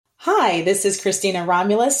Hi, this is Christina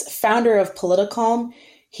Romulus, founder of PolitiCALM,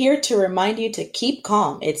 here to remind you to keep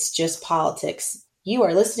calm. It's just politics. You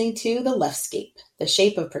are listening to The Leftscape, the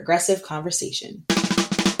shape of progressive conversation.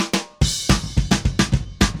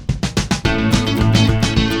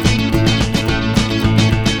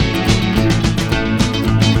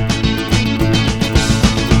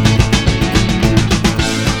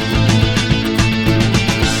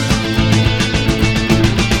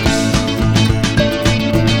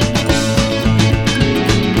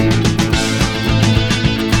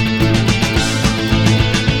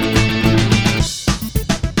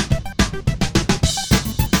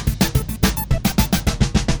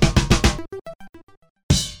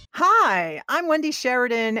 Hi, I'm Wendy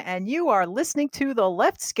Sheridan, and you are listening to The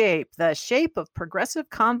Leftscape, the shape of progressive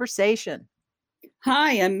conversation.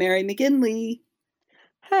 Hi, I'm Mary McGinley.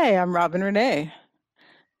 Hey, I'm Robin Renee.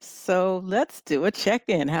 So let's do a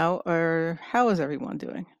check-in. How is everyone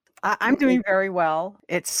doing? I'm doing very well.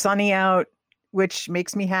 It's sunny out, which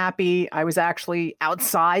makes me happy. I was actually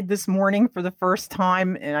outside this morning for the first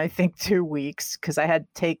time in, I think, 2 weeks because I had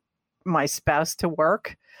to take my spouse to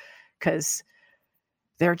work because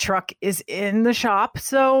their truck is in the shop.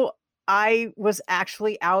 So I was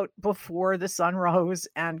actually out before the sun rose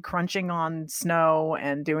and crunching on snow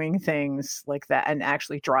and doing things like that and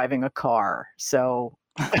actually driving a car. So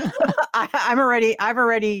I've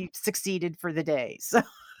already succeeded for the day. So.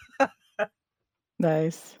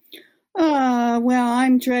 Nice. Well,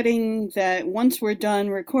 I'm dreading that once we're done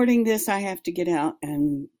recording this, I have to get out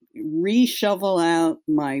and re-shovel out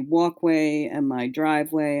my walkway and my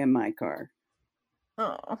driveway and my car.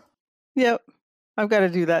 Oh, yep. I've got to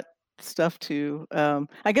do that stuff too.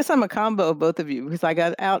 I guess I'm a combo of both of you because I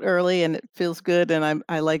got out early and it feels good, and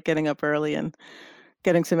I like getting up early and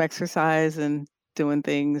getting some exercise and doing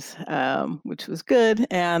things, which was good.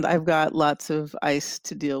 And I've got lots of ice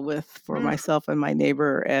to deal with for myself and my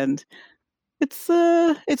neighbor, and it's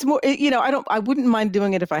more, I wouldn't mind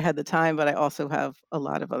doing it if I had the time, but I also have a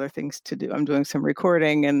lot of other things to do. I'm doing some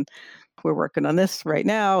recording and we're working on this right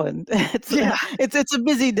now, and it's a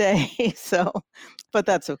busy day. So, but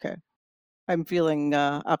that's okay. I'm feeling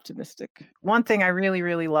optimistic. One thing I really,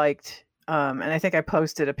 really liked, and I think I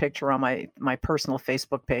posted a picture on my personal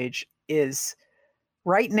Facebook page, is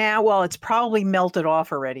right now, well, it's probably melted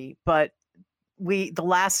off already, but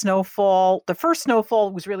the first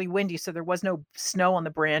snowfall was really windy, so there was no snow on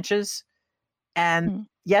the branches. And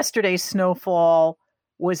yesterday's snowfall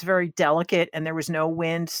was very delicate and there was no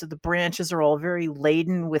wind, so the branches are all very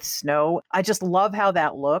laden with snow. I just love how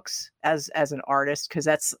that looks as an artist, because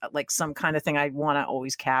that's like some kind of thing I want to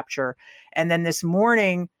always capture. And then this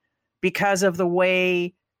morning, because of the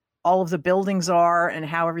way all of the buildings are and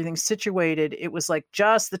how everything's situated, it was like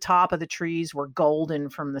just the top of the trees were golden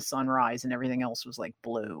from the sunrise and everything else was like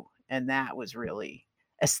blue. And that was really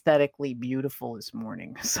aesthetically beautiful this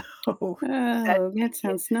morning. So that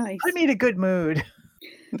sounds nice. Put me in a good mood.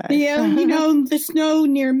 Nice. Yeah, the snow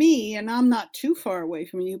near me, and I'm not too far away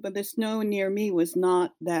from you, but the snow near me was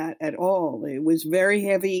not that at all. It was very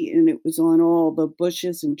heavy and it was on all the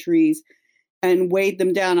bushes and trees and weighed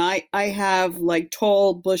them down. I have like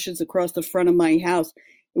tall bushes across the front of my house,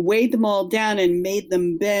 weighed them all down and made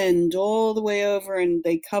them bend all the way over, and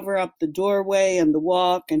they cover up the doorway and the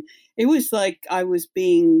walk. And it was like I was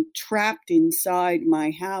being trapped inside my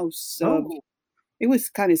house. So it was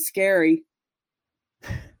kind of scary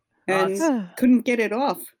and couldn't get it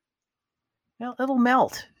off. Well, it'll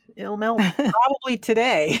melt. It'll melt probably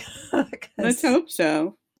today. Let's hope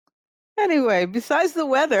so. Anyway, besides the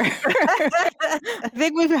weather, I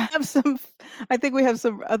think we have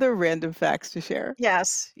some other random facts to share.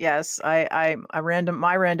 Yes. My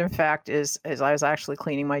random fact is I was actually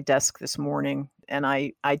cleaning my desk this morning and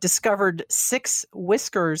I discovered 6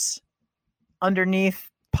 whiskers underneath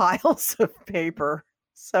piles of paper.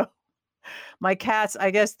 So my cats,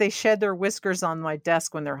 I guess they shed their whiskers on my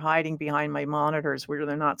desk when they're hiding behind my monitors where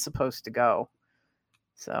they're not supposed to go.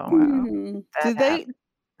 So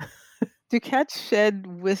do cats shed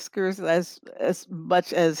whiskers as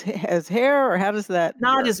much as hair, or how does that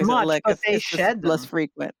not work? as much, but they shed them. Less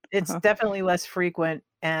frequent. It's definitely less frequent,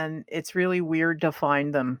 and it's really weird to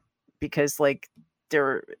find them because like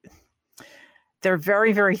they're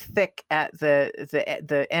very, very thick at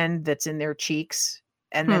the end that's in their cheeks,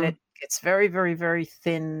 and then it's very, very, very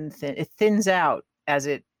thin. It thins out as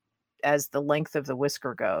the length of the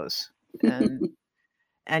whisker goes, and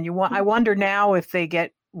I wonder now if they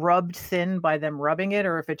get rubbed thin by them rubbing it,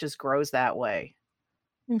 or if it just grows that way.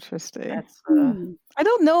 Interesting. I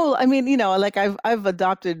don't know. I mean, like I've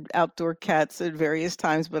adopted outdoor cats at various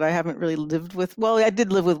times, but I haven't really lived with. Well, I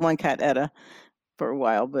did live with one cat, Etta, for a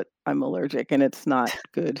while, but I'm allergic and it's not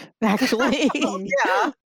good actually.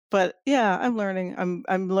 Yeah. But yeah, I'm learning.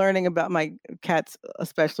 I'm learning about my cats,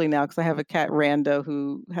 especially now because I have a cat, Rando,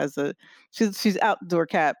 who has she's outdoor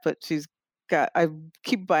cat, but I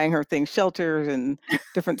keep buying her things, shelters and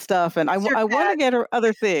different stuff, and I want to get her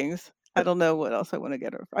other things. I don't know what else I want to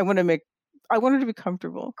get her. I want her to be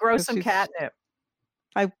comfortable. Grow some catnip.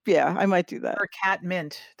 I might do that. Or cat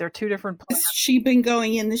mint. They're two different plants. Has she been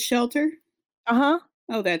going in the shelter? Uh-huh.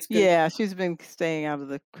 Oh, that's good. Yeah, she's been staying out of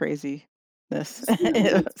the craziness.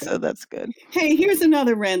 So that's good. Hey, here's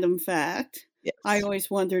another random fact. Yes. I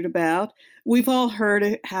always wondered about. We've all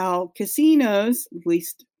heard how casinos, at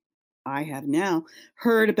least I have now,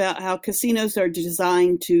 heard about how casinos are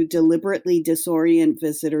designed to deliberately disorient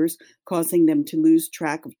visitors, causing them to lose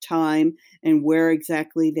track of time and where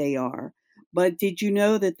exactly they are. But did you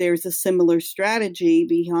know that there's a similar strategy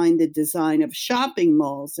behind the design of shopping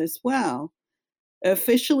malls as well?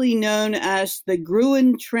 Officially known as the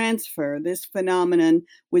Gruen transfer, this phenomenon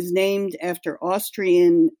was named after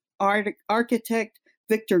Austrian architect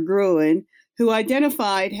Victor Gruen, who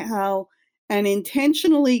identified how an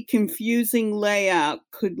intentionally confusing layout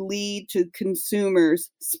could lead to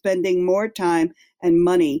consumers spending more time and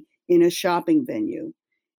money in a shopping venue.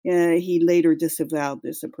 He later disavowed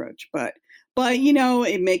this approach, but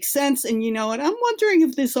it makes sense. And you know what? I'm wondering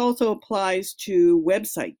if this also applies to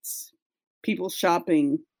websites. People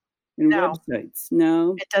shopping in websites.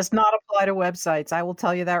 No, it does not apply to websites. I will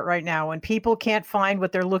tell you that right now. When people can't find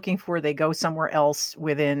what they're looking for, they go somewhere else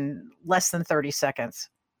within less than 30 seconds.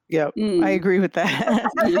 Yep, I agree with that.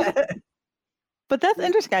 But that's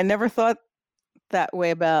interesting. I never thought that way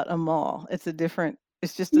about a mall. It's just a different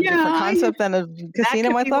concept than a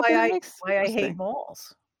casino. I thought why I hate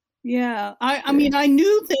malls. Yeah, I mean, I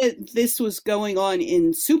knew that this was going on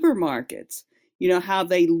in supermarkets. You know, how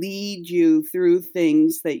they lead you through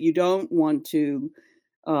things that you don't want to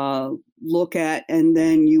look at. And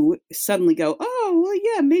then you suddenly go, oh, well,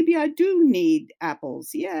 yeah, maybe I do need apples.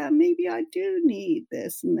 Yeah, maybe I do need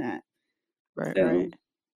this and that. Right, so, right.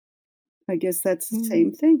 I guess that's the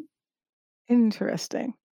same thing.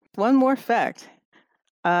 Interesting. One more fact.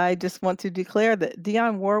 I just want to declare that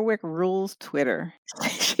Dionne Warwick rules Twitter.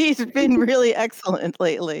 She's been really excellent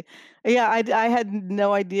lately. Yeah, I had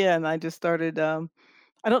no idea, and I just started.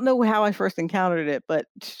 I don't know how I first encountered it, but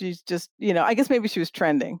she's just, I guess maybe she was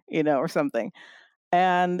trending, or something.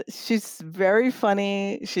 And she's very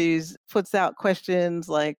funny. She's puts out questions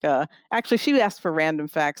like, actually, she asked for random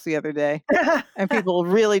facts the other day, and people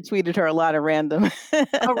really tweeted her a lot of random.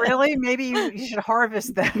 Oh, really? Maybe you should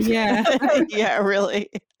harvest them. Yeah. Yeah, really.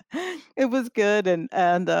 It was good. And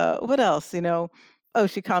what else?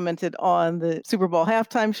 She commented on the Super Bowl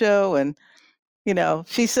halftime show, and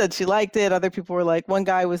she said she liked it. Other people were like, one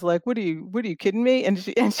guy was like, what are you kidding me? And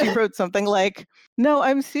she wrote something like, no,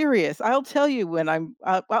 I'm serious. I'll tell you when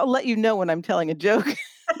I'll let you know when I'm telling a joke.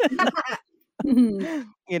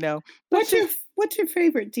 What's your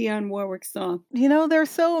favorite Dionne Warwick song? There's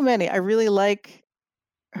so many. I really like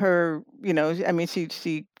her, I mean,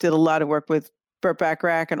 she did a lot of work with Burt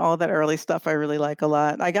Bacharach and all that early stuff. I really like a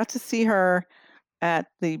lot. I got to see her at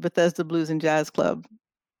the Bethesda Blues and Jazz Club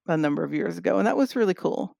a number of years ago, and that was really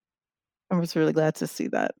cool. I was really glad to see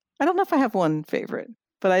that. I don't know if I have one favorite,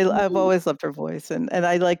 but I've always loved her voice, and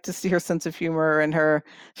I like to see her sense of humor and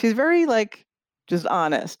she's very just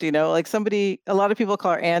honest, like a lot of people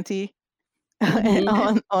call her Auntie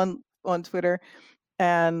on Twitter,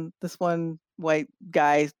 and this one white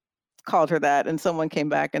guy called her that, and someone came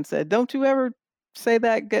back and said, don't you ever say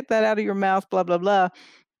that, get that out of your mouth, blah, blah, blah.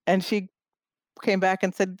 And she came back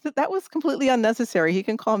and said that was completely unnecessary. He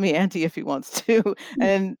can call me Auntie if he wants to.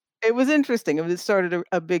 And it was interesting. It started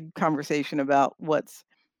a big conversation about what's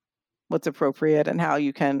appropriate and how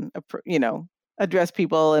you can, address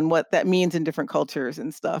people and what that means in different cultures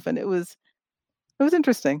and stuff. And it was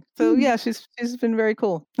interesting. So yeah, she's been very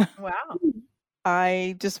cool. Wow.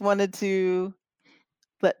 I just wanted to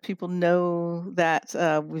let people know that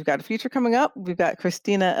we've got a feature coming up. We've got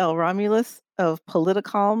Christina L. Romulus of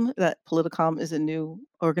PolitiCALM. That PolitiCALM is a new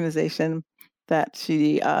organization that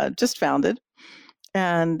she just founded.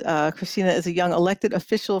 And Christina is a young elected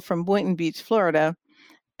official from Boynton Beach, Florida.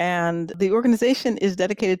 And the organization is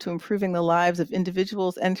dedicated to improving the lives of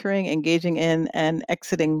individuals entering, engaging in, and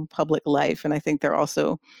exiting public life. And I think they're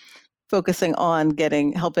also focusing on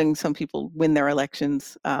helping some people win their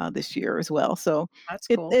elections this year as well. So that's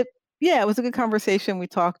cool. It was a good conversation. We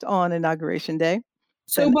talked on Inauguration Day.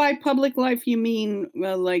 So by public life, you mean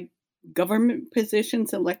like government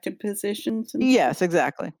positions, elected positions? Yes,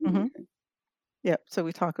 exactly. Mm-hmm. Yep. So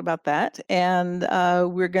we talk about that. And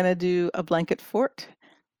we're going to do a blanket fort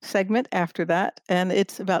segment after that. And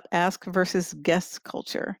it's about ask versus guest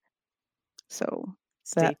culture. So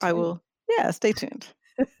Stay tuned. Stay tuned.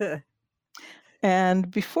 And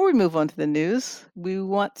before we move on to the news, we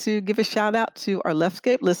want to give a shout out to our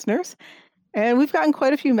Leftscape listeners. And we've gotten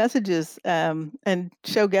quite a few messages and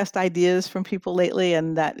show guest ideas from people lately,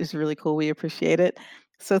 and that is really cool. We appreciate it.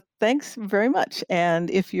 So thanks very much. And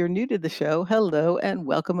if you're new to the show, hello and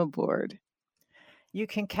welcome aboard. You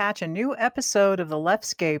can catch a new episode of The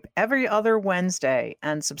Leftscape every other Wednesday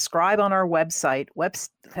and subscribe on our website,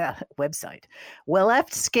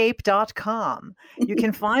 leftscape.com. You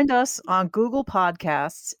can find us on Google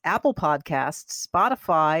Podcasts, Apple Podcasts,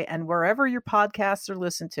 Spotify, and wherever your podcasts are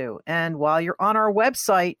listened to. And while you're on our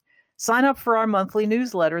website, sign up for our monthly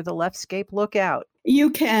newsletter, The Leftscape Lookout.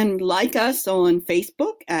 You can like us on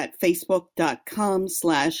Facebook at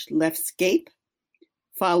facebook.com/leftscape.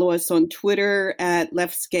 Follow us on Twitter at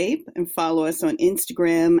Leftscape and follow us on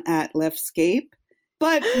Instagram at Leftscape.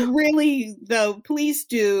 But really, though, please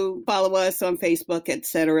do follow us on Facebook,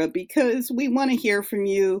 etc., because we want to hear from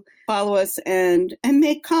you. Follow us and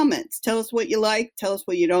make comments. Tell us what you like. Tell us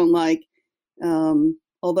what you don't like.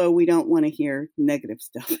 Although we don't want to hear negative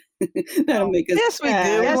stuff. That'll make us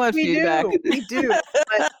sad. Yes, we do. Yes, we do. But,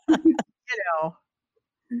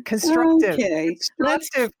 constructive. Okay.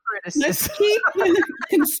 Constructive criticism. Let's keep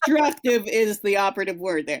constructive is the operative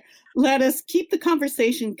word there. Let us keep the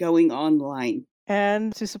conversation going online.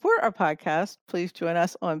 And to support our podcast, please join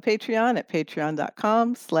us on Patreon at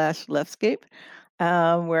patreon.com/leftscape,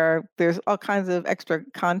 where there's all kinds of extra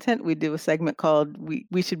content. We do a segment called We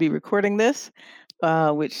Should Be Recording This,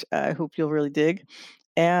 which I hope you'll really dig.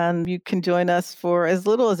 And you can join us for as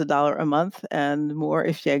little as $1 a month and more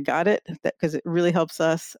if you got it, because it really helps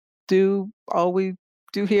us do all we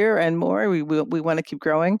do here and more. We want to keep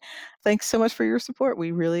growing. Thanks so much for your support.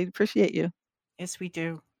 We really appreciate you. Yes, we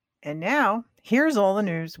do. And now, here's all the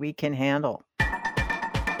news we can handle.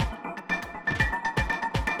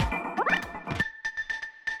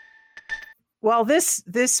 Well, this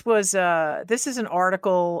is an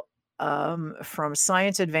article from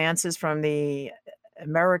Science Advances from the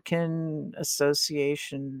American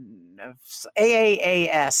Association of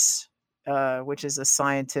AAAS, which is a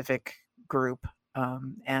scientific group,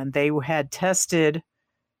 and they had tested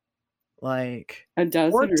like a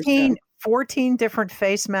dozen 14 different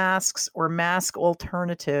face masks or mask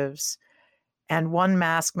alternatives and one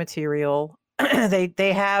mask material.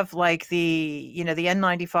 they have like the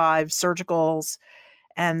N95 surgicals,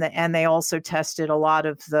 and they also tested a lot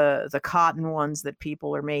of the cotton ones that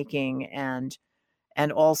people are making, and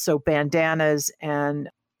also bandanas and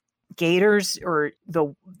gaiters, or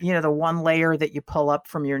the one layer that you pull up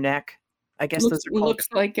from your neck. I guess those are called. Looks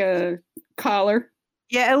like a collar.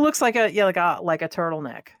 Yeah, it looks like a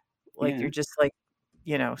turtleneck. Like you're just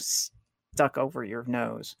stuck over your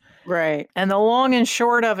nose. Right. And the long and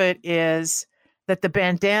short of it is that the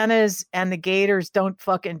bandanas and the gaiters don't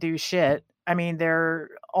fucking do shit. I mean, they're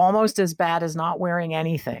almost as bad as not wearing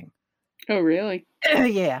anything. Oh, really?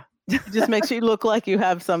 Yeah. It just makes you look like you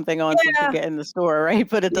have something on to get in the store, right?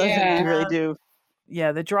 But it doesn't really do.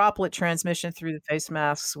 Yeah, the droplet transmission through the face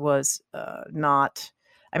masks was not.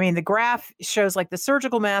 I mean, the graph shows like the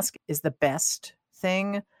surgical mask is the best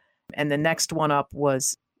thing. And the next one up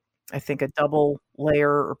was, I think, a double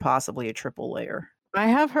layer or possibly a triple layer. I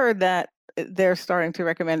have heard that they're starting to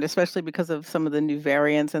recommend, especially because of some of the new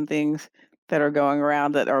variants and things that are going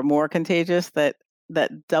around that are more contagious, that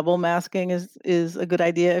double masking is a good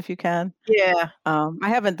idea if you can. Yeah. I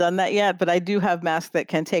haven't done that yet, but I do have masks that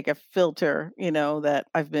can take a filter, that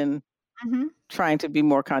I've been trying to be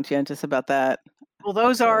more conscientious about that. Well,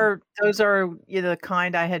 those are the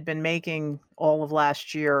kind I had been making all of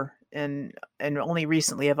last year, and only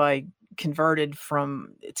recently have I converted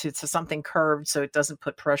to something curved so it doesn't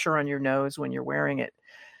put pressure on your nose when you're wearing it.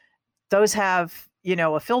 Those have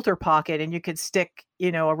a filter pocket, and you could stick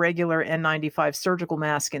a regular N95 surgical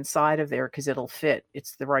mask inside of there because it'll fit.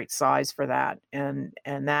 It's the right size for that, and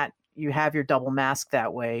that you have your double mask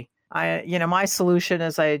that way. My solution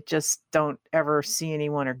is I just don't ever see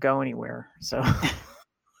anyone or go anywhere. So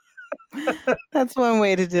that's one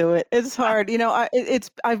way to do it. It's hard.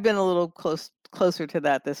 I've been a little closer to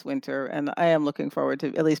that this winter, and I am looking forward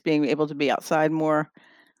to at least being able to be outside more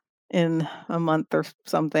in a month or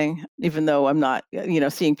something, even though I'm not,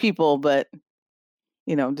 seeing people, but,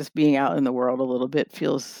 just being out in the world a little bit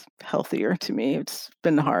feels healthier to me. It's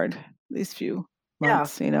been hard these few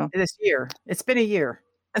months, This year. It's been a year.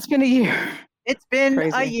 It's been a year. It's been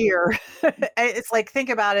Crazy. a year. It's like, think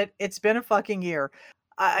about it. It's been a fucking year.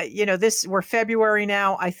 we're February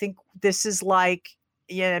now. I think this is like,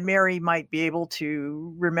 Mary might be able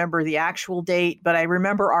to remember the actual date, but I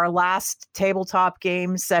remember our last tabletop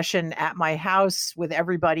game session at my house with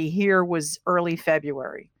everybody here was early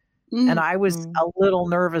February. And I was a little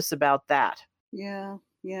nervous about that. Yeah.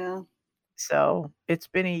 So it's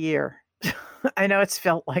been a year. I know it's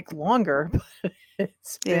felt like longer, but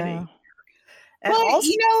it's been a year. And well,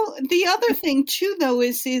 also, the other thing too, though,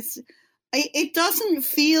 is it doesn't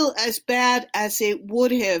feel as bad as it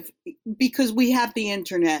would have because we have the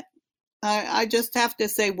internet. I just have to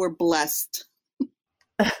say we're blessed.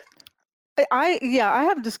 I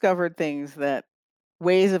have discovered things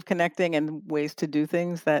ways of connecting and ways to do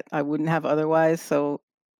things that I wouldn't have otherwise. So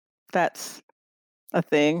that's a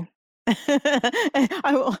thing.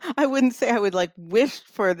 I wouldn't say I would like wish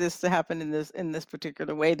for this to happen in this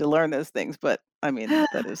particular way to learn those things, but I mean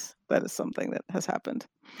that is something that has happened.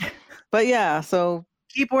 But yeah, so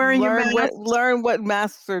keep wearing your mask. Learn what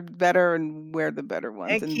masks are better and wear the better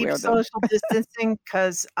ones and keep wear them. social distancing,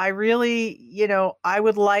 because I really, I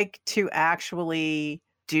would like to actually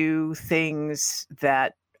do things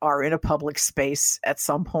that are in a public space at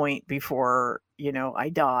some point before, I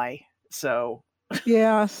die. So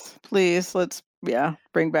yes, please, let's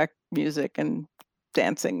bring back music and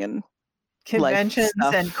dancing and conventions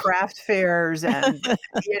and craft fairs and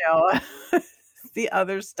the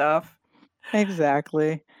other stuff.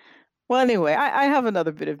 Exactly. Well, anyway, I have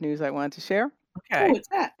another bit of news I wanted to share. Okay. Oh, what's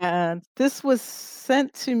that? And this was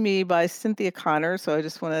sent to me by Cynthia Connor, so I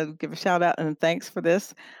just want to give a shout out and thanks for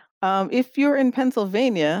this. If you're in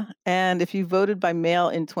Pennsylvania and if you voted by mail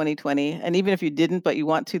in 2020, and even if you didn't, but you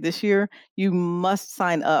want to this year, you must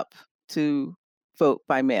sign up to vote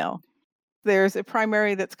by mail. There's a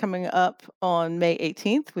primary that's coming up on May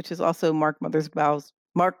 18th, which is also Mark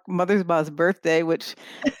Mothersbaugh's birthday, which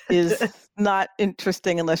is not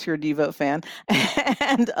interesting unless you're a Devo fan.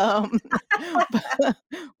 And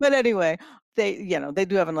but anyway, they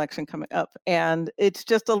do have an election coming up, and it's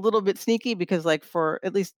just a little bit sneaky because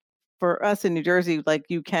at least for us in New Jersey, like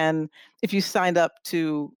you can, if you signed up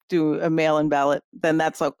to do a mail-in ballot, then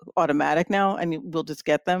that's automatic now, and we'll just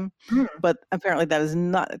get them. But apparently that is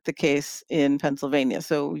not the case in Pennsylvania.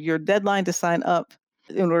 So your deadline to sign up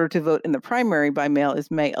in order to vote in the primary by mail is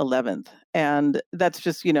May 11th. And that's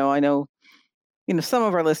just, I know, some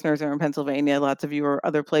of our listeners are in Pennsylvania, lots of you are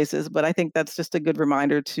other places, but I think that's just a good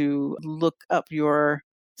reminder to look up your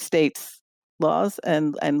state's laws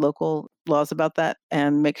and local laws about that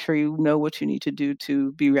and make sure you know what you need to do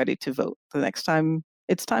to be ready to vote the next time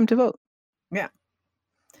it's time to vote. Yeah.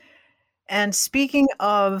 And speaking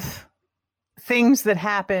of things that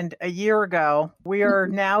happened a year ago, we are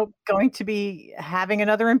now going to be having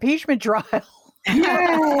another impeachment trial.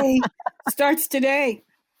 Yay! Starts today.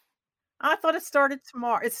 I thought it started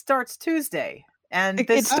tomorrow. It starts Tuesday. And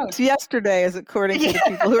it starts yesterday, as according to the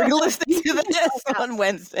people who are listening to this on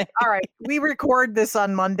Wednesday. All right. We record this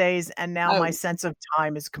on Mondays, and now my sense of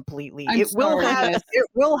time is completely it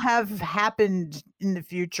will have happened in the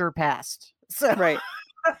future past. So right.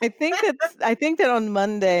 I think that on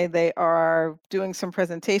Monday they are doing some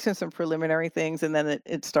presentations, some preliminary things, and then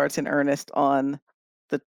it starts in earnest on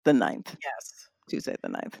the 9th. Yes. Tuesday the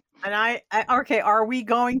 9th. And okay, are we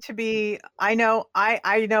going to be, I know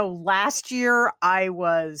last year I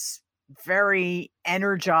was very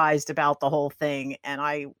energized about the whole thing, and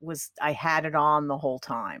I had it on the whole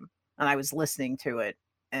time, and I was listening to it,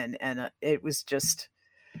 and it was just,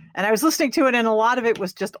 and I was listening to it, and a lot of it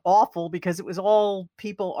was just awful because it was all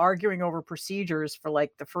people arguing over procedures for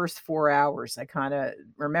like the first 4 hours. I kind of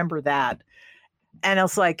remember that. And I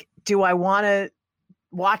was like, do I want to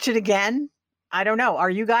watch it again? I don't know. Are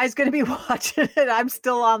you guys going to be watching it? I'm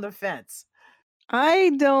still on the fence.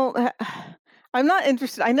 I'm not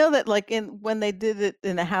interested. I know that when they did it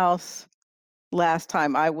in the House last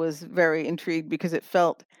time, I was very intrigued because it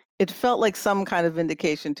felt like some kind of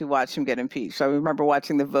vindication to watch him get impeached. I remember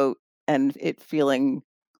watching the vote and it feeling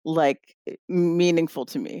like meaningful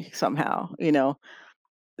to me somehow.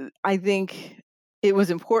 I think it was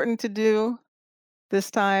important to do this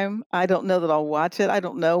time. I don't know that I'll watch it. I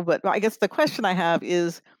don't know, but I guess the question I have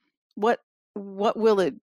is what will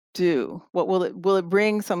it do? What will it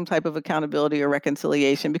bring some type of accountability or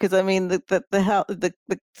reconciliation? Because I mean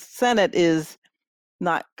the Senate is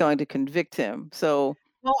not going to convict him. So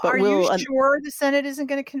are you sure the Senate isn't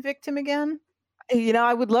going to convict him again?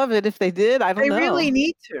 I would love it if they did. I don't know. They really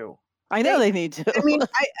need to. I know they need to. I mean,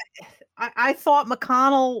 I thought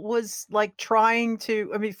McConnell was like trying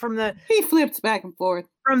to, he flips back and forth.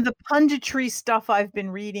 From the punditry stuff I've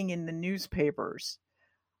been reading in the newspapers,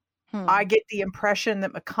 I get the impression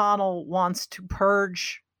that McConnell wants to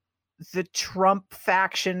purge the Trump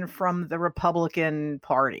faction from the Republican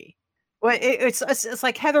Party. Well, it's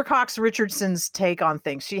like Heather Cox Richardson's take on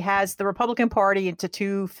things. She has the Republican Party into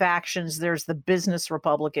two factions. There's the business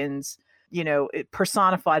Republicans,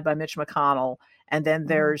 personified by Mitch McConnell, and then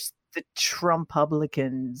there's the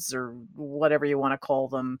Trumpublicans, or whatever you want to call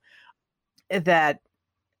them, that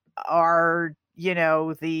are,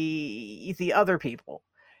 the other people.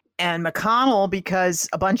 And McConnell, because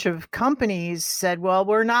a bunch of companies said, well,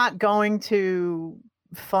 we're not going to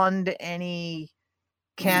fund any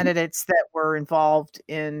candidates that were involved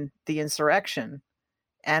in the insurrection.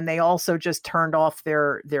 And they also just turned off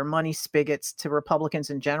their money spigots to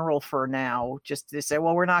Republicans in general for now, just to say,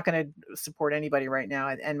 well, we're not going to support anybody right now.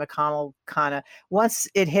 And McConnell kind of, once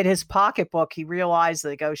it hit his pocketbook, he realized,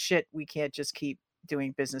 like, oh shit, we can't just keep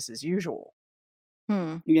doing business as usual.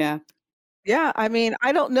 Yeah. Yeah. I mean,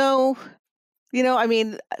 I don't know.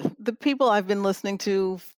 The people I've been listening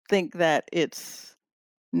to think that it's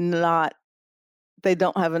not, they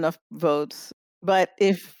don't have enough votes. But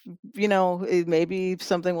if, maybe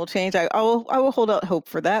something will change, I will hold out hope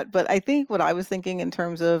for that. But I think what I was thinking in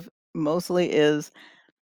terms of mostly is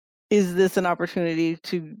this an opportunity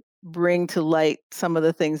to bring to light some of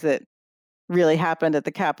the things that really happened at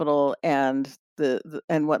the Capitol and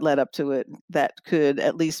and what led up to it, that could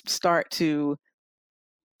at least start to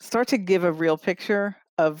give a real picture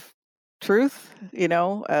of truth,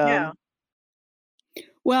 Yeah.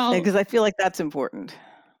 Well, because I feel like that's important.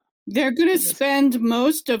 They're going to spend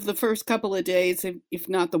most of the first couple of days, if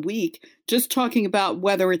not the week, just talking about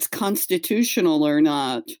whether it's constitutional or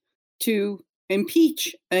not to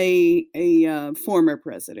impeach a former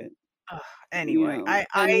president. Anyway,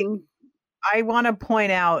 I want to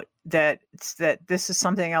point out that this is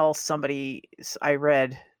something else I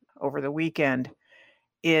read over the weekend,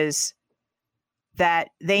 is that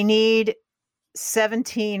they need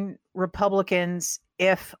 17 Republicans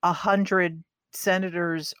if 100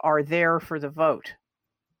 senators are there for the vote.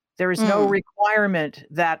 There is no requirement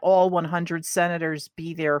that all 100 senators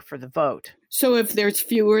be there for the vote. So if there's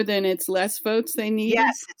fewer, then it's less votes they need?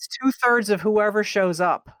 Yes, it's 2/3 of whoever shows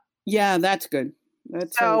up. Yeah, that's good.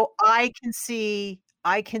 I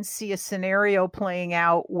can see a scenario playing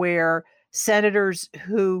out where senators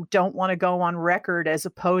who don't want to go on record as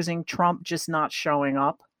opposing Trump just not showing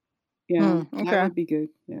up. Yeah, that would be good.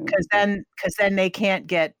 Because then they can't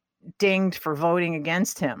get dinged for voting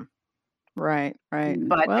against him. Right.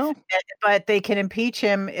 But they can impeach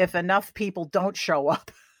him if enough people don't show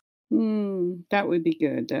up. That would be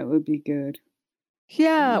good.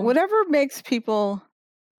 Yeah, whatever makes people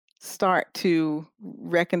start to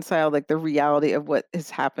reconcile, like, the reality of what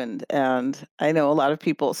has happened. And I know a lot of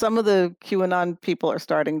people, some of the QAnon people are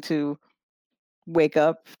starting to wake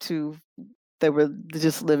up to, they were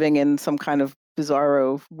just living in some kind of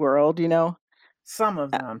bizarro world, Some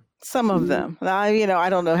of them. I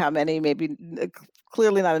don't know how many, maybe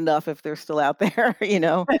clearly not enough if they're still out there,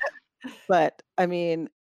 But I mean,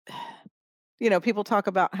 people talk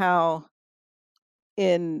about how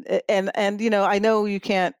and I know you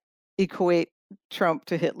can't equate Trump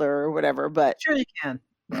to Hitler or whatever, but sure you can.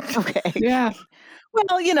 Okay. Yeah. Well,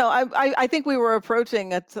 I think we were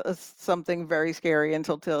approaching something very scary and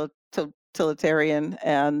totalitarian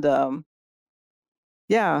and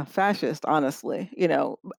fascist, honestly,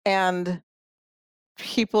 and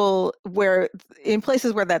people in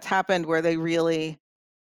places where that's happened, where they really,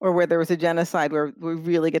 or where there was a genocide, where we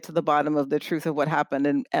really get to the bottom of the truth of what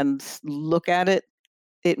happened and look at it,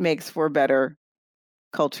 it makes for better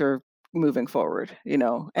culture moving forward,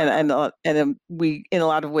 and we, in a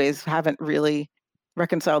lot of ways, haven't really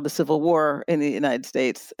reconciled the Civil War in the United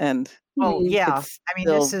States. And yes, I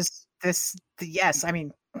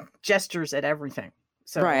mean, gestures at everything.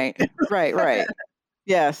 So. Right.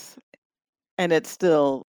 Yes. And it's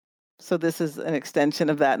still, so this is an extension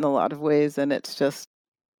of that in a lot of ways, and it's just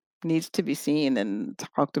needs to be seen and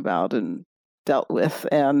talked about and dealt with.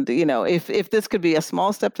 And, if this could be a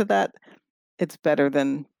small step to that, it's better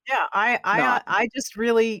than. Yeah, I just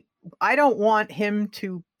really, I don't want him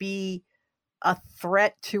to be a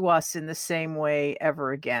threat to us in the same way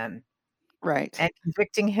ever again. Right. And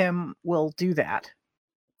convicting him will do that.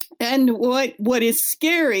 And what is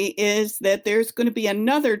scary is that there's going to be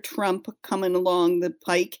another Trump coming along the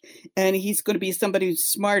pike, and he's going to be somebody who's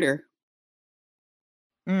smarter.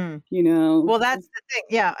 Well, that's the thing.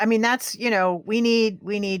 Yeah, I mean, that's, we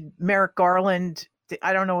need Merrick Garland.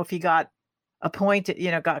 I don't know if he got appointed,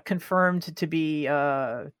 got confirmed to be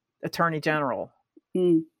Attorney General.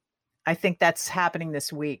 I think that's happening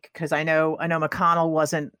this week, because I know McConnell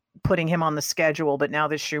wasn't putting him on the schedule, but now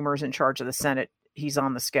that Schumer's in charge of the Senate, he's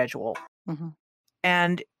on the schedule. Mm-hmm.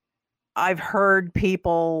 And I've heard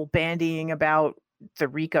people bandying about the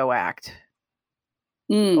RICO Act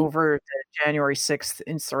over the January 6th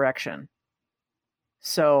insurrection.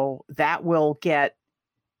 So that will get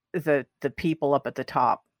the people up at the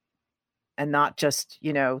top, and not just,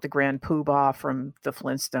 the grand poobah from the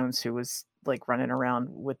Flintstones who was like running around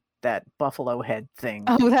with that buffalo head thing.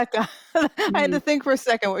 Oh, that guy. I had to think for a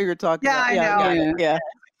second what you were talking about. I know. Yeah.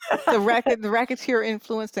 The Racketeer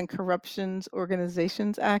Influence and Corruptions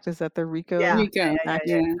Organizations Act, is that the RICO? RICO. Act?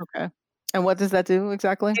 Yeah. Okay. And what does that do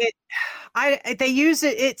exactly? They use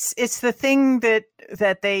it. It's the thing that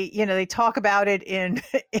they they talk about it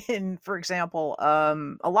in for example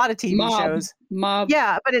a lot of TV shows.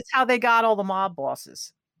 Yeah, but it's how they got all the mob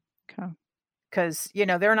bosses. Okay. Because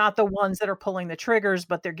they're not the ones that are pulling the triggers,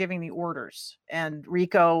 but they're giving the orders. And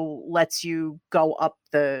RICO lets you go up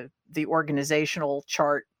the organizational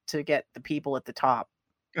chart to get the people at the top.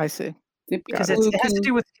 I see. Because it has to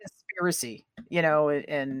do with conspiracy,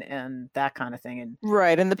 and that kind of thing. And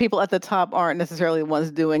right, and the people at the top aren't necessarily the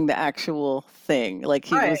ones doing the actual thing. Like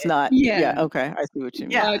he was not. Yeah. Okay, I see what you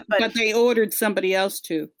mean. Yeah, but they ordered somebody else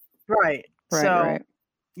to. Right. So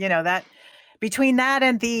that. Between that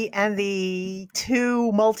and the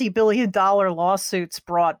two multi-billion-dollar lawsuits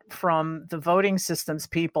brought from the voting systems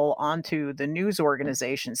people onto the news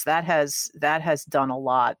organizations, that has done a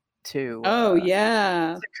lot to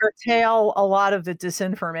to curtail a lot of the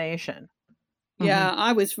disinformation. Yeah,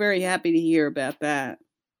 I was very happy to hear about that.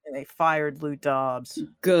 And they fired Lou Dobbs.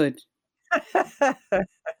 Good.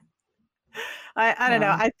 I don't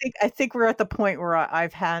know. I think we're at the point where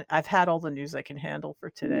I've had all the news I can handle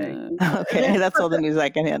for today. Okay, that's all the news I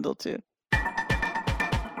can handle too.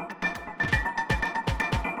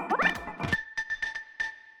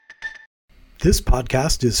 This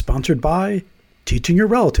podcast is sponsored by Teaching Your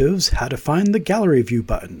Relatives How to Find the Gallery View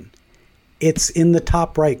button. It's in the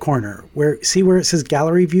top right corner. See where it says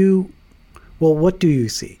Gallery View? Well, what do you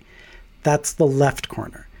see? That's the left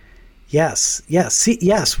corner. Yes, see,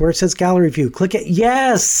 yes, where it says Gallery View. Click it.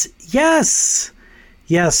 Yes,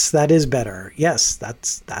 that is better. Yes,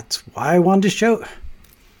 that's why I wanted to show.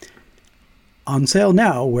 On sale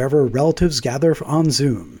now, wherever relatives gather on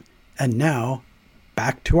Zoom. And now,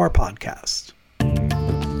 back to our podcast.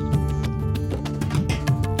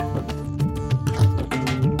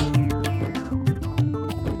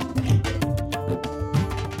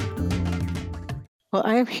 Well,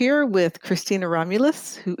 I am here with Christina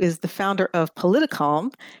Romulus, who is the founder of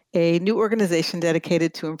PolitiCALM, a new organization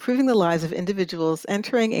dedicated to improving the lives of individuals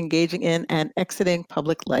entering, engaging in, and exiting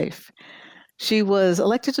public life. She was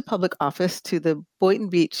elected to public office to the Boynton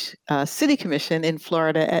Beach City Commission in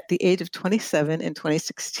Florida at the age of 27 in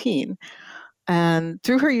 2016. And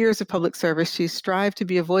through her years of public service, she strived to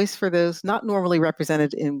be a voice for those not normally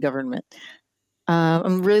represented in government.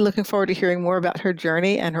 I'm really looking forward to hearing more about her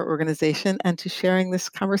journey and her organization and to sharing this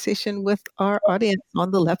conversation with our audience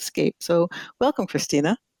on the Leftscape. So welcome,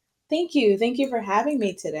 Christina. Thank you. Thank you for having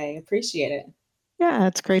me today. Appreciate it. Yeah,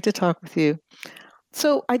 it's great to talk with you.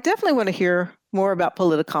 So I definitely want to hear more about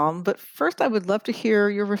PolitiCALM, but first I would love to hear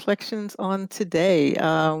your reflections on today.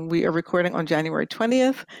 We are recording on January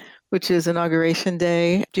 20th, which is Inauguration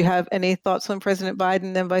Day. Do you have any thoughts on President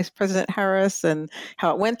Biden and Vice President Harris and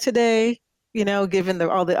how it went today? Given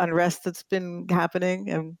all the unrest that's been happening,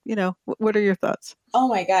 and what are your thoughts? Oh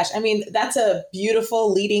my gosh. I mean, that's a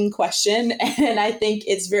beautiful leading question. And I think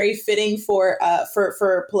it's very fitting for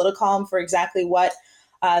PolitiCALM, for exactly what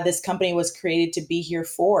this company was created to be here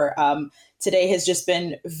for. Today has just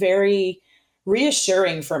been very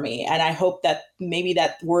reassuring for me. And I hope that maybe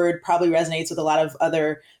that word probably resonates with a lot of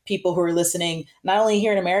other people who are listening, not only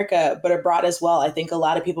here in America, but abroad as well. I think a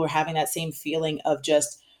lot of people are having that same feeling of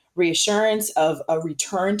just reassurance of a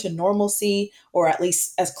return to normalcy, or at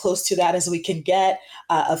least as close to that as we can get,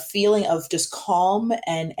 a feeling of just calm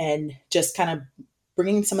and just kind of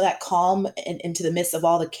bringing some of that calm into the midst of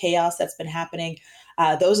all the chaos that's been happening.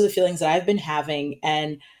 Those are the feelings that I've been having.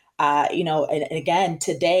 And, and again,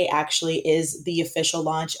 today actually is the official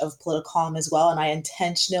launch of PolitiCALM as well. And I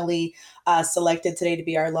intentionally selected today to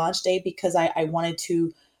be our launch day because I wanted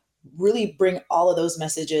to really bring all of those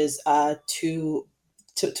messages to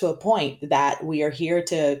a point that we are here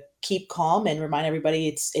to keep calm and remind everybody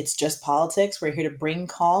it's just politics. We're here to bring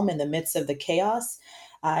calm in the midst of the chaos,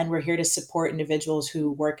 and we're here to support individuals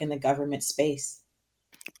who work in the government space.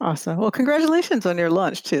 Awesome. Well, congratulations on your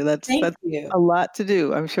launch too. That's a lot to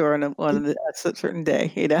do, I'm sure, on a certain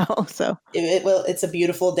day. So it's a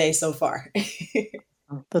beautiful day so far.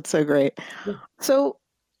 That's so great. So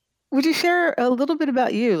Would you share a little bit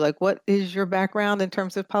about you? Like, what is your background in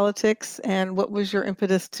terms of politics, and what was your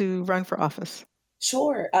impetus to run for office?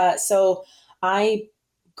 Sure. So I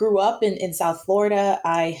grew up in South Florida.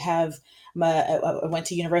 I went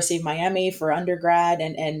to University of Miami for undergrad,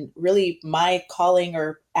 and really my calling,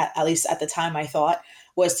 or at least at the time I thought,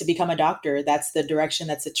 was to become a doctor. That's the direction,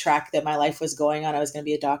 that's the track that my life was going on. I was going to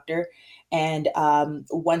be a doctor. And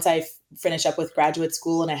once I finished up with graduate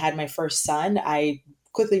school and I had my first son, I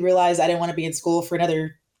quickly realized I didn't want to be in school for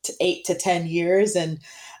another 8 to 10 years. And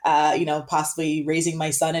possibly raising my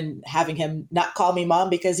son and having him not call me mom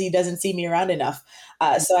because he doesn't see me around enough.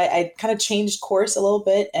 So I kind of changed course a little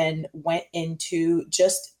bit and went into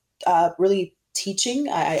just really teaching.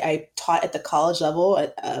 I taught at the college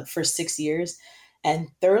level for 6 years and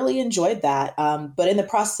thoroughly enjoyed that. But in the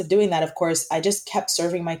process of doing that, of course, I just kept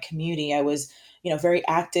serving my community. I was, very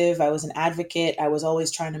active. I was an advocate. I was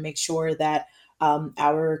always trying to make sure that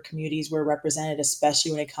our communities were represented,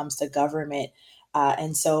 especially when it comes to government.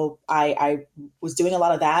 And so I was doing a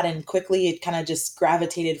lot of that, and quickly it kind of just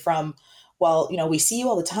gravitated from, well, we see you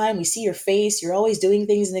all the time. We see your face. You're always doing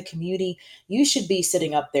things in the community. You should be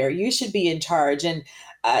sitting up there. You should be in charge. And,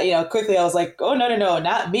 quickly I was like, oh, no, no, no,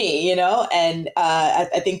 not me, And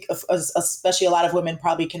I think especially a lot of women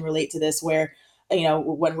probably can relate to this where,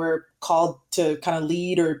 when we're called to kind of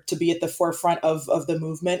lead or to be at the forefront of the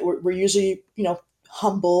movement, we're usually,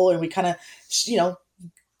 humble, and we kind of,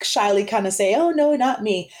 shyly kind of say, oh, no, not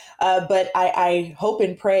me. But I hope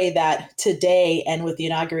and pray that today, and with the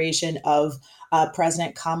inauguration of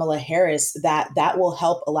President Kamala Harris, that will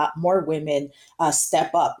help a lot more women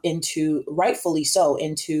step up into, rightfully so,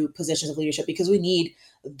 into positions of leadership, because we need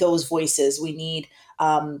those voices. We need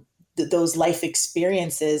those life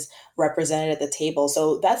experiences represented at the table.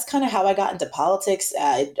 So that's kind of how I got into politics.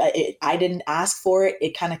 I didn't ask for it.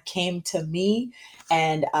 It kind of came to me.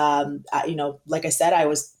 And, like I said, I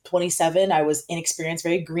was 27. I was inexperienced,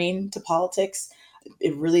 very green to politics.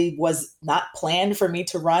 It really was not planned for me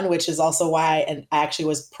to run, which is also why I actually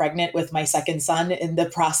was pregnant with my second son in the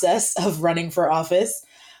process of running for office.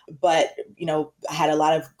 But, I had a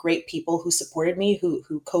lot of great people who supported me,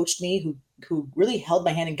 who coached me, who really held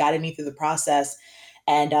my hand and guided me through the process,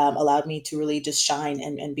 and allowed me to really just shine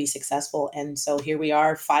and be successful. And so here we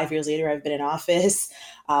are, 5 years later. I've been in office.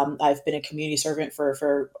 I've been a community servant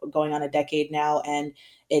for going on a decade now. And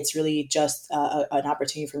it's really just an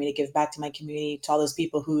opportunity for me to give back to my community, to all those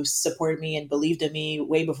people who supported me and believed in me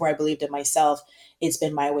way before I believed in myself. It's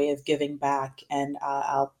been my way of giving back. And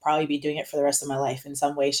I'll probably be doing it for the rest of my life in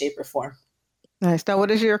some way, shape, or form. Nice. Now, what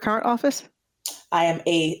is your current office? I am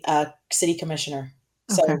a city commissioner.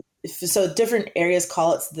 Okay. So different areas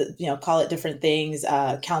call it different things.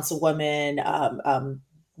 Councilwoman.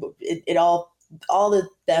 It all of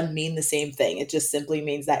them mean the same thing. It just simply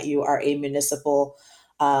means that you are a municipal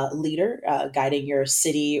leader guiding your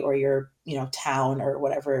city or your town or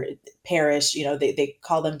whatever parish. They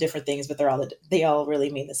call them different things, but they all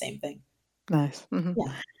really mean the same thing. Nice. Mm-hmm.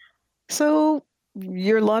 Yeah. So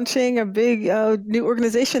you're launching a big new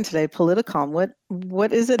organization today, PolitiCALM.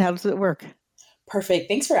 What is it? How does it work? Perfect.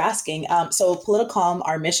 Thanks for asking. So PolitiCALM,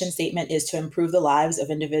 our mission statement is to improve the lives of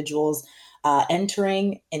individuals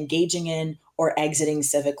entering, engaging in, or exiting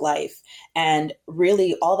civic life. And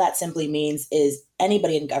really all that simply means is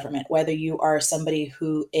anybody in government, whether you are somebody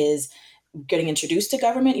who is getting introduced to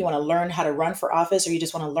government, you want to learn how to run for office, or you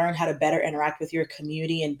just want to learn how to better interact with your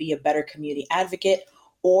community and be a better community advocate,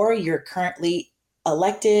 or you're currently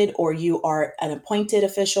elected, or you are an appointed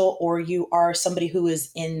official, or you are somebody who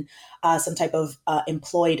is in some type of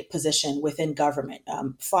employed position within government,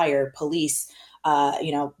 fire, police,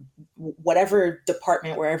 whatever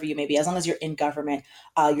department, wherever you may be, as long as you're in government,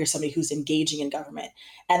 you're somebody who's engaging in government.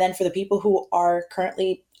 And then for the people who are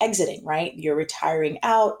currently exiting, right, you're retiring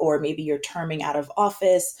out, or maybe you're terming out of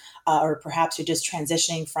office, or perhaps you're just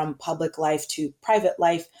transitioning from public life to private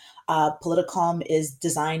life. PolitiCALM is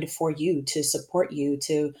designed for you, to support you,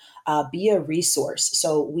 to be a resource.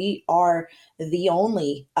 So we are the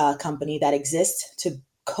only company that exists to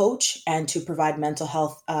coach and to provide mental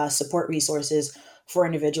health support resources for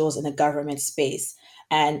individuals in the government space.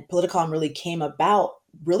 And PolitiCALM really came about,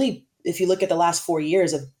 really, if you look at the last 4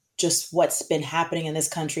 years of just what's been happening in this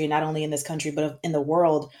country, and not only in this country, but in the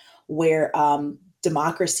world, where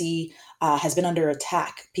democracy has been under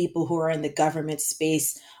attack. People who are in the government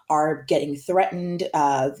space are getting threatened.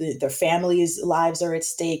 Their families' lives are at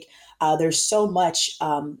stake. There's so much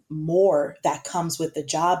more that comes with the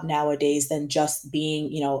job nowadays than just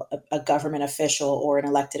being, a government official or an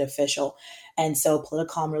elected official. And so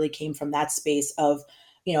PolitiCALM really came from that space of,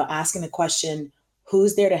 asking the question,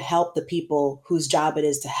 who's there to help the people whose job it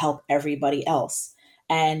is to help everybody else.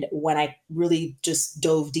 And when I really just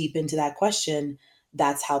dove deep into that question,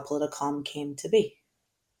 that's how PolitiCALM came to be.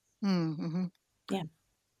 Mm-hmm. Yeah.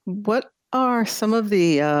 What are some of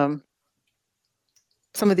the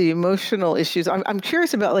emotional issues? I'm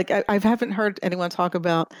curious about, like, I haven't heard anyone talk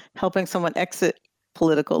about helping someone exit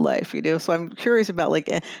political life, so I'm curious about, like,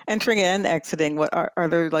 entering and exiting. What are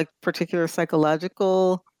there, like, particular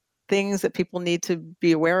psychological things that people need to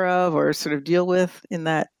be aware of or sort of deal with in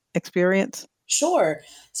that experience? Sure.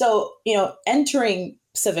 So, entering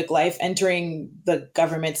civic life, entering the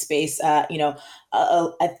government space, I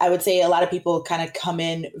would say a lot of people kind of come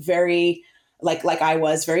in very, like I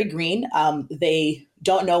was, very green. They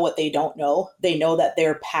don't know what they don't know. They know that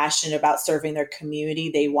they're passionate about serving their community.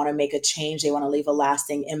 They want to make a change. They want to leave a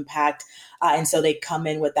lasting impact. And so they come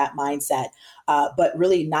in with that mindset, but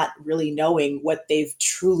really not really knowing what they've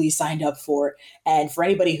truly signed up for. And for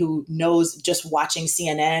anybody who knows, just watching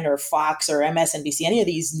CNN or Fox or MSNBC, any of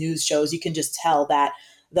these news shows, you can just tell that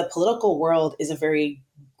the political world is a very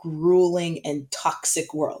grueling and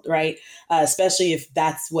toxic world, right? Especially if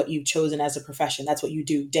that's what you've chosen as a profession. That's what you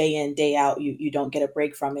do day in, day out. You don't get a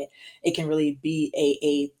break from it. It can really be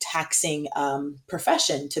a taxing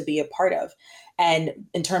profession to be a part of. And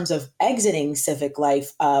in terms of exiting civic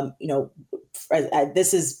life,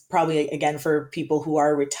 this is probably, again, for people who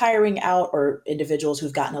are retiring out or individuals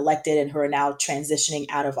who've gotten elected and who are now transitioning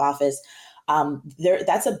out of office.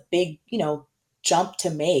 That's a big, jump to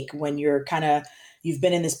make when you've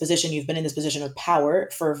been in this position of power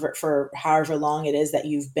for however long it is that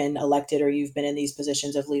you've been elected or you've been in these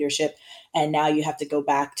positions of leadership. And now you have to go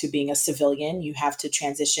back to being a civilian. You have to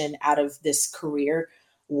transition out of this career.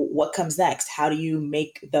 What comes next? How do you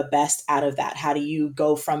make the best out of that? How do you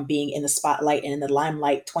go from being in the spotlight and in the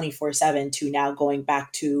limelight 24/7 to now going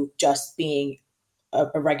back to just being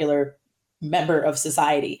a regular member of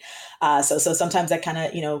society? So sometimes that kind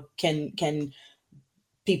of, can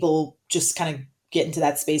people just kind of get into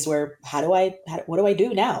that space where what do I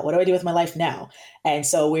do now? What do I do with my life now? And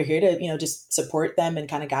so we're here to, just support them and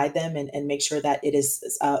kind of guide them and make sure that it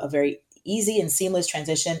is a very easy and seamless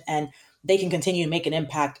transition, and they can continue to make an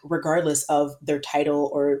impact regardless of their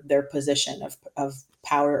title or their position of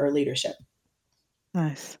power or leadership.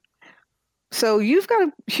 Nice. So you've got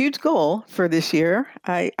a huge goal for this year.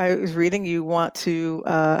 I was reading you want to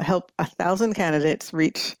help 1,000 candidates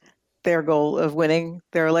reach their goal of winning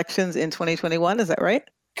their elections in 2021. Is that right?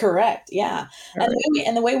 Correct. Yeah.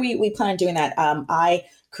 And the way we plan on doing that, I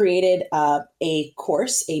created a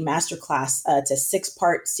course, a masterclass. It's a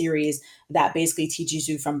 6-part series that basically teaches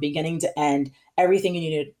you from beginning to end everything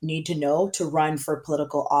you need to know to run for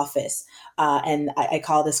political office. And I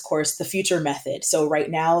call this course the Future Method. So right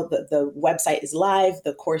now the website is live.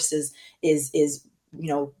 The course is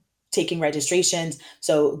taking registrations.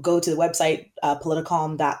 So go to the website,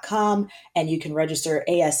 PolitiCALM.com, and you can register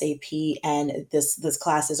ASAP. And this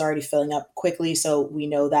class is already filling up quickly. So we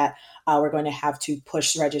know that we're going to have to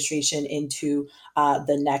push registration into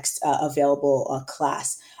the next available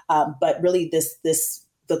class. But really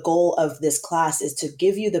the goal of this class is to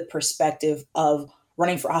give you the perspective of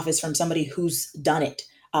running for office from somebody who's done it.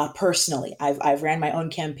 Personally, I've ran my own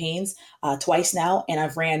campaigns twice now, and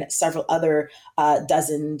I've ran several other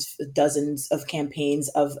dozens of campaigns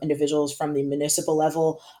of individuals from the municipal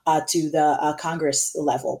level to the Congress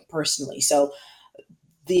level personally. So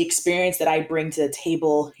the experience that I bring to the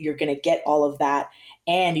table, you're going to get all of that,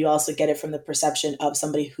 and you also get it from the perception of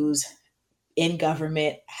somebody who's in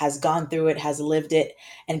government, has gone through it, has lived it,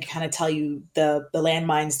 and kind of tell you the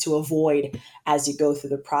landmines to avoid as you go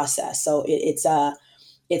through the process. So it's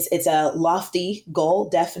a lofty goal,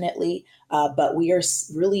 definitely, but we are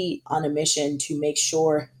really on a mission to make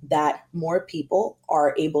sure that more people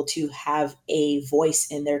are able to have a voice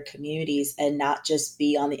in their communities and not just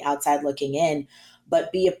be on the outside looking in,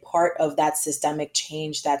 but be a part of that systemic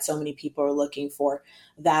change that so many people are looking for.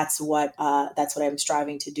 That's what I'm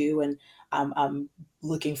striving to do, and I'm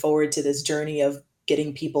looking forward to this journey of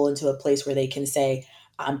getting people into a place where they can say,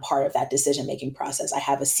 I'm part of that decision-making process. I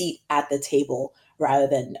have a seat at the table rather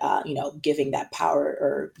than, giving that power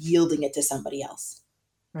or yielding it to somebody else.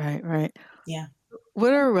 Right. Yeah.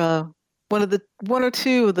 What are one or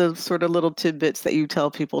two of the sort of little tidbits that you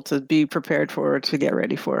tell people to be prepared for or to get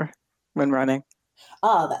ready for when running?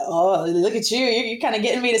 Oh, look at you. You're kind of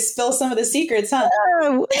getting me to spill some of the secrets, huh?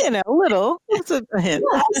 A little. It's a hint.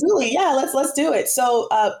 Yeah, absolutely. Yeah, let's do it. So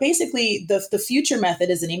basically, the Future Method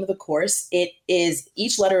is the name of the course. It is,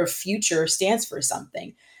 each letter of future stands for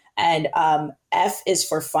something. And F is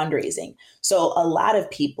for fundraising. So a lot of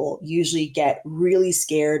people usually get really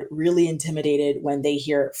scared, really intimidated when they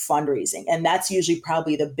hear fundraising. And that's usually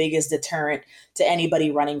probably the biggest deterrent to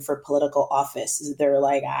anybody running for political office. They're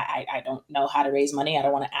like, I don't know how to raise money. I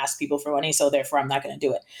don't want to ask people for money. So therefore, I'm not going to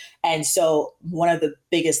do it. And so one of the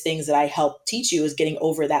biggest things that I help teach you is getting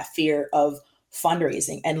over that fear of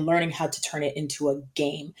fundraising and learning how to turn it into a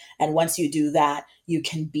game. And once you do that, you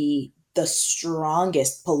can be the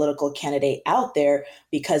strongest political candidate out there,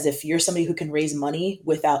 because if you're somebody who can raise money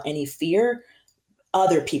without any fear,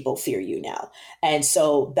 other people fear you now. And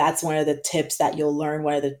so that's one of the tips that you'll learn,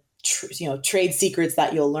 one of the trade secrets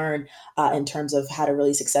that you'll learn in terms of how to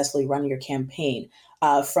really successfully run your campaign.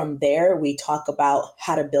 From there, we talk about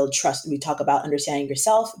how to build trust. We talk about understanding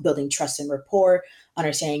yourself, building trust and rapport,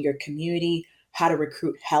 understanding your community, how to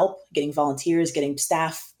recruit help, getting volunteers, getting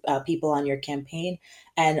staff, people on your campaign.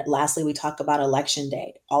 And lastly, we talk about election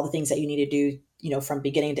day, all the things that you need to do, from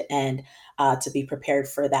beginning to end, to be prepared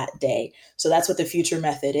for that day. So that's what the future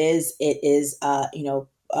method is. It is,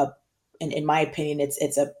 in my opinion,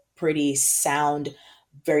 it's a pretty sound,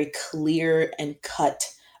 very clear and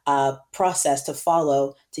cut process to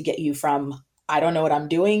follow to get you from I don't know what I'm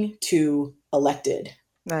doing to elected.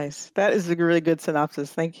 Nice. That is a really good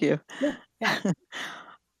synopsis. Thank you. Yeah.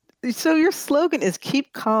 So your slogan is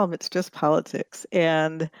keep calm, it's just politics.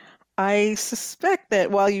 And I suspect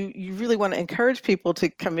that while you really want to encourage people to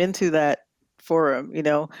come into that forum,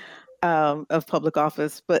 of public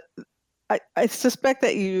office, but I suspect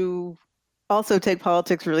that you also take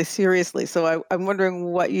politics really seriously. So I'm wondering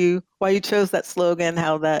why you chose that slogan,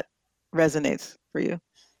 how that resonates for you.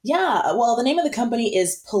 Yeah, well, the name of the company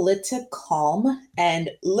is PolitiCALM. And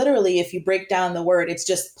literally, if you break down the word, it's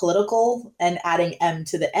just political and adding M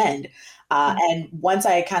to the end. And once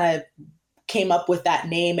I kind of came up with that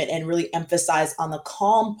name and really emphasized on the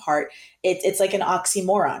calm part, it's like an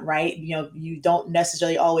oxymoron, right? You don't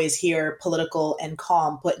necessarily always hear political and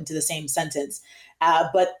calm put into the same sentence.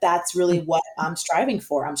 But that's really what I'm striving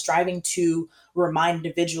for. I'm striving to remind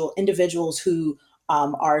individuals who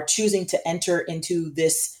are choosing to enter into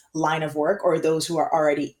this line of work, or those who are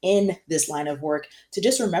already in this line of work, to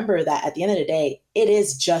just remember that at the end of the day, it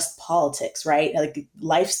is just politics, right? Like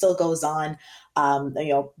life still goes on.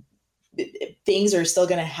 Things are still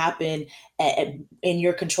going to happen in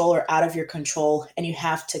your control or out of your control, and you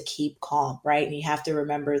have to keep calm, right? And you have to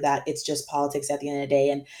remember that it's just politics at the end of the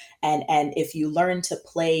day. And if you learn to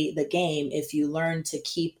play the game, if you learn to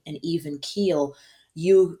keep an even keel,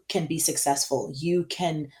 you can be successful. You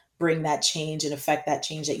can bring that change and affect that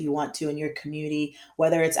change that you want to in your community,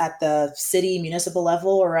 whether it's at the city municipal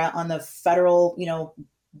level or on the federal,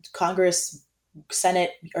 Congress,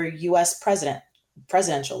 Senate, or U.S.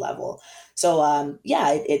 presidential level. So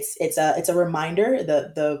it's a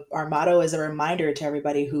reminder. Our motto is a reminder to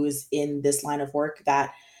everybody who is in this line of work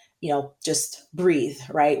that, just breathe,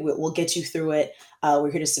 right? We'll get you through it.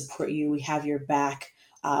 We're here to support you. We have your back.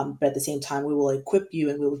 But at the same time, we will equip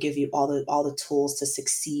you and we will give you all the tools to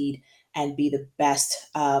succeed and be the best,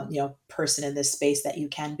 person in this space that you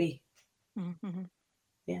can be. Mm-hmm.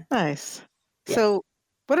 Yeah. Nice. Yeah. So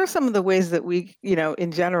what are some of the ways that we,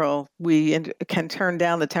 in general, we can turn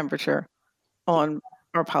down the temperature on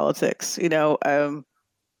our politics? I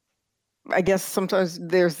guess sometimes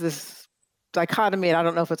there's this dichotomy, and I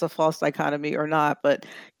don't know if it's a false dichotomy or not, but,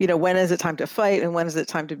 when is it time to fight and when is it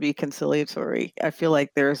time to be conciliatory? I feel like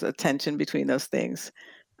there's a tension between those things,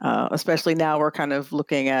 especially now we're kind of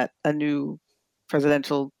looking at a new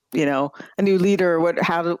presidential, a new leader.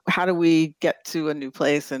 How do we get to a new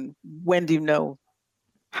place, and when do you know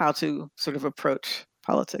how to sort of approach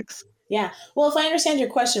politics? Yeah. Well, if I understand your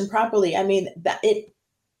question properly, I mean that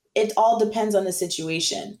it all depends on the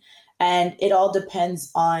situation, and it all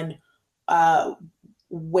depends on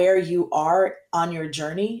where you are on your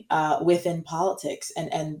journey within politics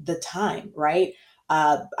and the time, right?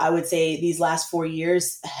 I would say these last 4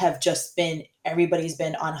 years have just been, everybody's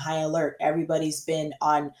been on high alert. Everybody's been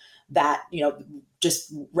on that,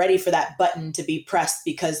 just ready for that button to be pressed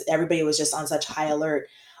because everybody was just on such high alert.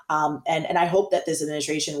 And I hope that this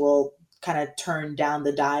administration will kind of turn down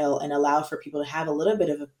the dial and allow for people to have a little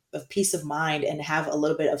bit of peace of mind and have a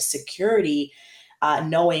little bit of security,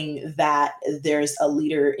 knowing that there's a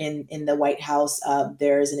leader in the White House.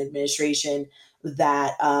 There's an administration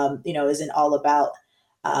that, isn't all about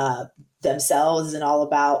themselves, isn't all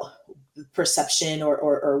about perception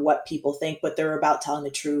or what people think, but they're about telling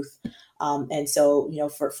the truth. And so,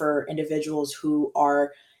 for individuals who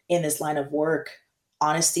are in this line of work,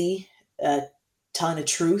 honesty, telling the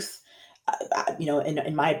truth,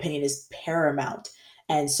 in my opinion, is paramount.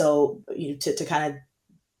 And so, to kind of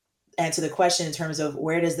answer the question in terms of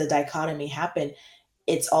where does the dichotomy happen,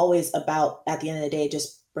 it's always about, at the end of the day,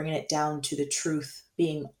 just bringing it down to the truth,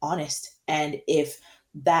 being honest. And if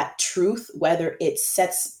that truth, whether it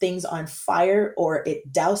sets things on fire or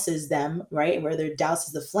it douses them, right, whether it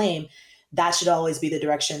douses the flame, that should always be the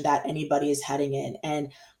direction that anybody is heading in.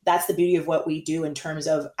 And that's the beauty of what we do in terms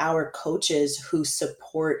of our coaches who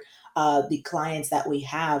support the clients that we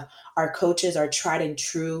have. Our coaches are tried and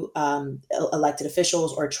true elected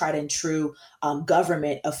officials or tried and true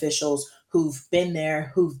government officials who've been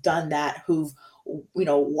there, who've done that, who've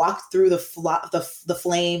walked through the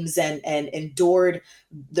flames and endured.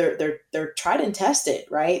 They're tried and tested,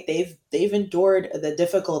 right? They've endured the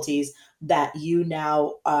difficulties that you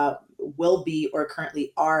now will be or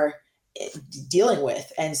currently are dealing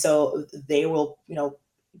with, and so they will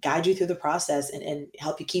guide you through the process and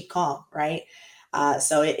help you keep calm, right?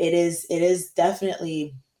 So it is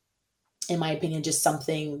definitely, in my opinion, just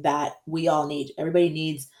something that we all need. Everybody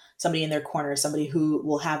needs somebody in their corner, somebody who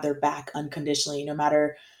will have their back unconditionally, no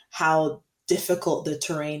matter how difficult the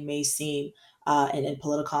terrain may seem. And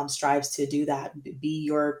PolitiCALM strives to do that. Be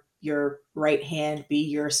your right hand, be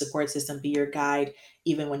your support system, be your guide.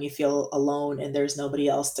 Even when you feel alone and there's nobody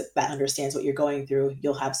else that understands what you're going through,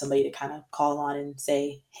 you'll have somebody to kind of call on and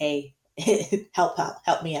say, hey, help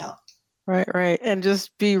me out. Right. And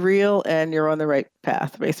just be real, and you're on the right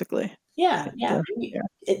path, basically. Yeah.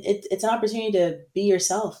 It's an opportunity to be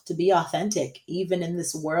yourself, to be authentic, even in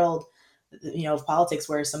this world, of politics,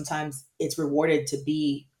 where sometimes it's rewarded to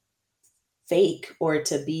be fake or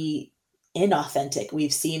to be inauthentic.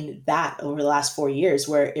 We've seen that over the last 4 years,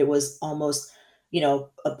 where it was almost,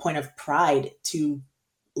 a point of pride to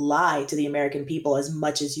lie to the American people as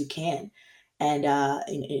much as you can. And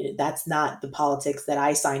that's not the politics that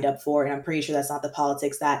I signed up for. And I'm pretty sure that's not the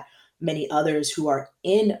politics that many others who are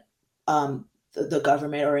in the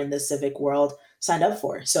government or in the civic world signed up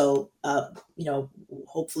for. So,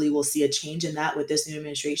 hopefully we'll see a change in that with this new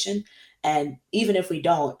administration. And even if we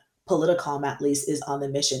don't, PolitiCALM at least is on the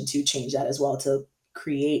mission to change that as well, to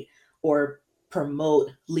create or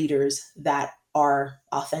promote leaders that are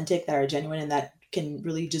authentic, that are genuine, and that can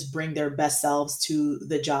really just bring their best selves to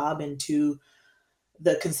the job and to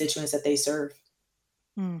the constituents that they serve.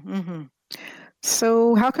 Mm-hmm.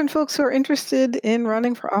 So how can folks who are interested in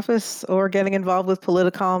running for office or getting involved with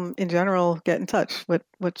PolitiCALM in general get in touch?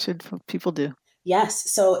 What should people do? Yes.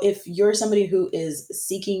 So if you're somebody who is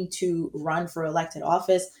seeking to run for elected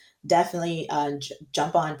office, definitely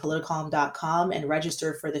jump on politicalm.com and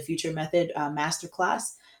register for the Future Method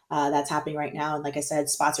Masterclass. That's happening right now. And like I said,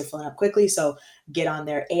 spots are filling up quickly. So get on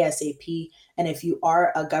there ASAP. And if you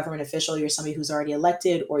are a government official, you're somebody who's already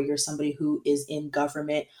elected, or you're somebody who is in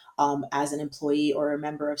government as an employee or a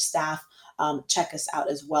member of staff, check us out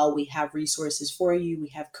as well. We have resources for you. We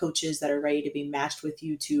have coaches that are ready to be matched with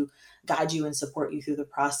you to guide you and support you through the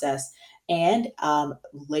process. And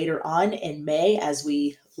later on in May, as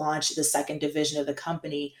we launch the second division of the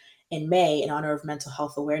company in May, in honor of Mental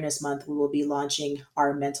Health Awareness Month, we will be launching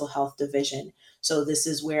our mental health division. So this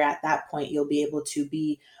is where at that point you'll be able to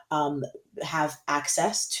be have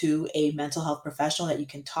access to a mental health professional that you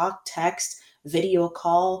can talk, text, video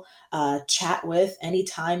call, chat with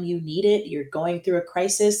anytime you need it. You're going through a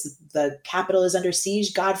crisis. The Capitol is under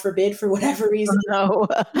siege, God forbid, for whatever reason. Oh,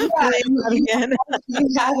 no. You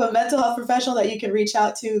have a mental health professional that you can reach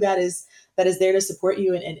out to that is there to support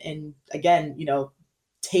you and again,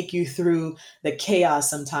 take you through the chaos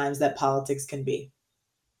sometimes that politics can be.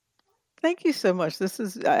 Thank you so much.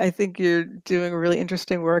 I think you're doing really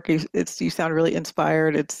interesting work. You sound really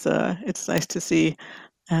inspired. It's nice to see.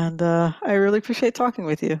 And I really appreciate talking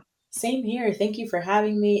with you. Same here. Thank you for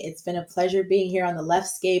having me. It's been a pleasure being here on the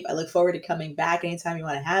Leftscape. I look forward to coming back anytime you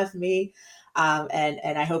want to have me. And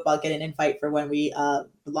I hope I'll get an invite for when we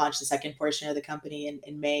launch the second portion of the company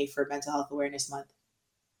in May for Mental Health Awareness Month.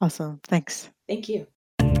 Awesome. Thanks. Thank you.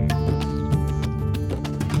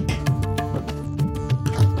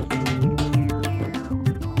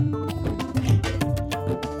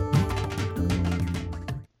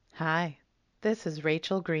 Hi, this is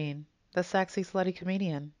Rachel Green, the sexy slutty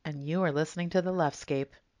comedian, and you are listening to The Leftscape,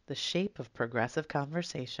 the shape of progressive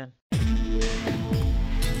conversation.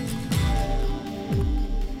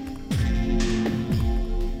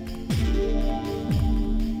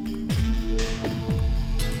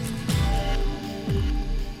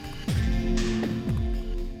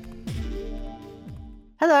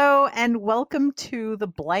 Hello, and welcome to the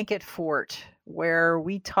Blanket Fort, where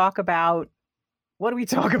we talk about, what do we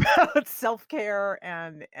talk about? Self-care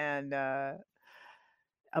and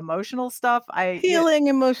emotional stuff. Healing,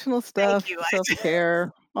 emotional stuff, you.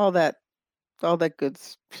 self-care, all that All that good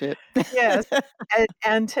shit. Yes.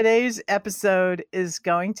 And today's episode is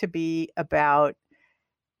going to be about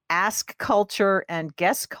ask culture and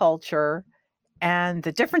guess culture and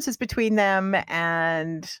the differences between them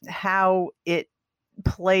and how it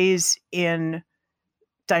plays in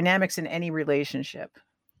dynamics in any relationship.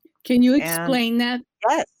 Can you And explain that?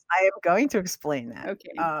 yes, I am going to explain that. Okay.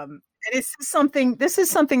 And this is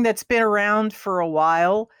something that's been around for a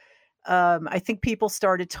while. I think people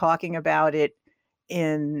started talking about it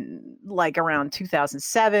in like around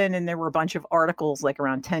 2007, and there were a bunch of articles like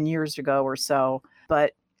around 10 years ago or so.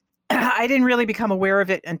 But I didn't really become aware of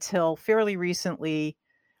it until fairly recently,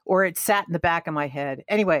 or it sat in the back of my head.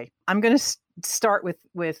 Anyway, I'm going to start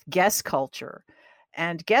with guess culture.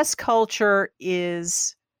 And guess culture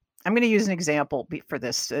is, I'm going to use an example for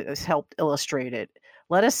this to help illustrate it.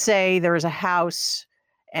 Let us say there is a house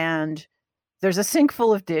and there's a sink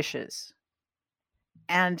full of dishes.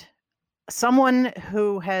 And someone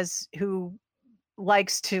who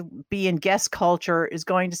likes to be in guest culture is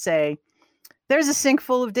going to say, there's a sink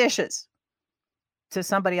full of dishes to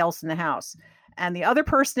somebody else in the house. And the other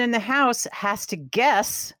person in the house has to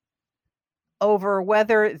guess over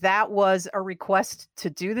whether that was a request to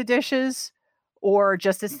do the dishes or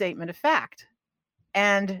just a statement of fact.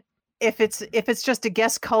 And if it's just a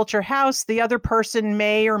guest culture house, the other person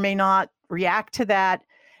may or may not react to that.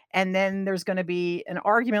 And then there's going to be an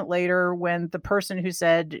argument later when the person who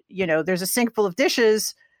said, there's a sink full of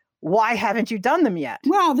dishes, why haven't you done them yet?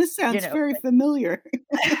 Wow, this sounds very familiar.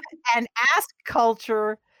 And ask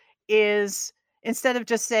culture is, instead of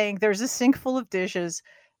just saying there's a sink full of dishes,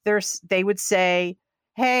 they would say,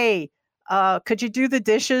 hey, could you do the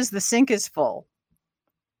dishes? The sink is full.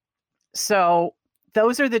 So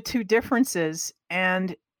those are the two differences.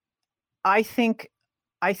 And I think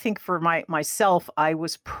for myself, I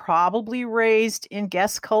was probably raised in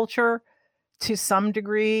guest culture to some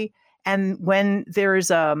degree. And when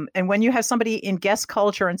when you have somebody in guest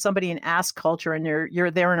culture and somebody in ask culture, and you're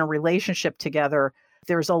there in a relationship together,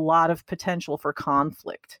 there's a lot of potential for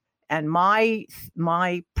conflict. And my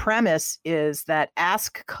premise is that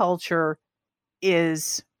ask culture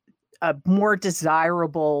is a more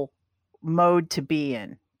desirable mode to be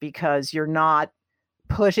in because you're not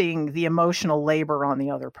putting the emotional labor on the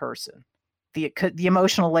other person. The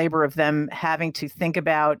emotional labor of them having to think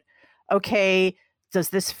about, okay, does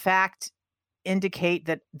this fact indicate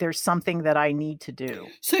that there's something that I need to do?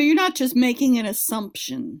 So you're not just making an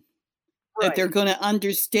assumption that they're going to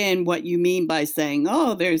understand what you mean by saying,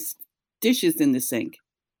 oh, there's dishes in the sink.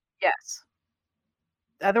 Yes.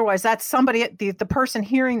 Otherwise, that's somebody, the person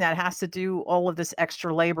hearing that has to do all of this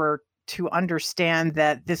extra labor to understand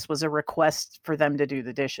that this was a request for them to do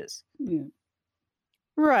the dishes. Yeah.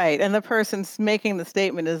 Right. And the person making the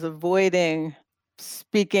statement is avoiding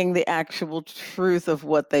speaking the actual truth of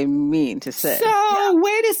what they mean to say. So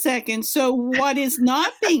wait a second. So what is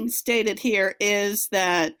not being stated here is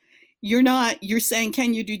that you're saying,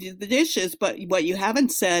 can you do the dishes? But what you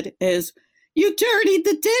haven't said is you dirtied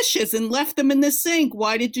the dishes and left them in the sink.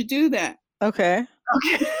 Why did you do that? Okay.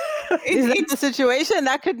 Is that the situation?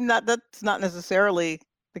 That's not necessarily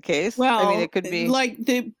the case. Well, I mean, it could be like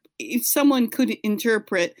if someone could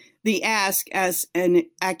interpret the ask as an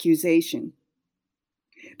accusation.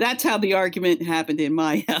 That's how the argument happened in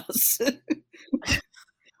my house.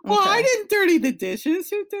 Well, I didn't dirty the dishes.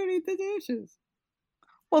 Who dirtied the dishes?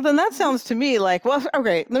 Well, then that sounds to me like, well,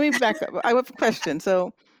 okay, let me back up. I have a question.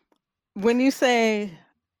 So when you say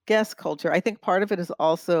guest culture, I think part of it is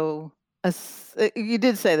also, you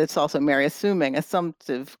did say that's also, Mary, assuming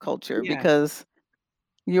assumptive culture, because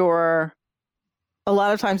a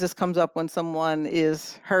lot of times this comes up when someone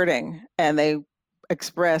is hurting and they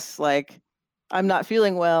express like, I'm not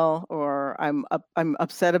feeling well, or I'm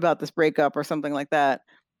upset about this breakup or something like that.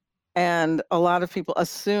 And a lot of people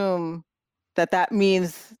assume that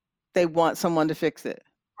means they want someone to fix it.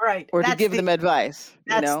 Right. Or to give them advice.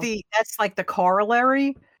 That's like the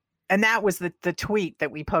corollary. And that was the tweet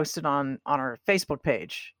that we posted on our Facebook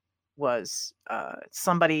page, was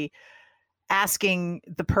somebody asking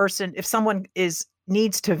the person, if someone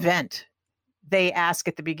needs to vent, they ask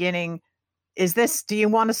at the beginning, do you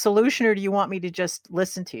want a solution or do you want me to just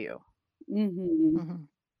listen to you? Mm-hmm. Mm-hmm.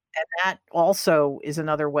 And that also is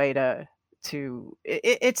another way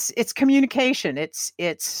it's communication.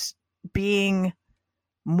 It's being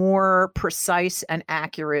more precise and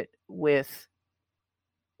accurate with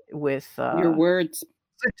your words,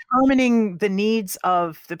 determining the needs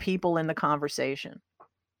of the people in the conversation.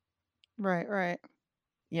 Right.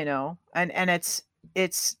 And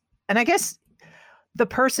it's and I guess the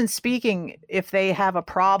person speaking, if they have a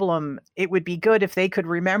problem, it would be good if they could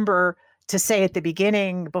remember to say at the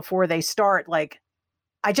beginning before they start, like,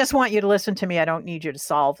 I just want you to listen to me. I don't need you to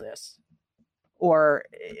solve this. Or,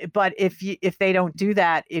 but if they don't do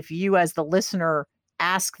that, if you as the listener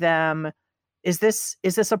ask them, is this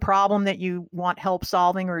a problem that you want help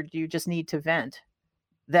solving, or do you just need to vent?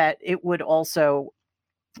 That it would also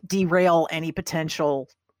derail any potential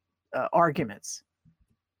arguments.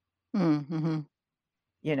 Mm-hmm.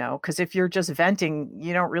 You know, because if you're just venting,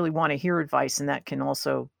 you don't really want to hear advice, and that can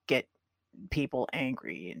also get people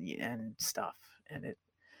angry and stuff. And it,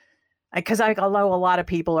 because I know a lot of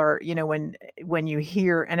people are, you know, when you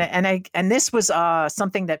hear, and this was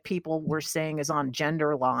something that people were saying is on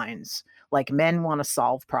gender lines, like men want to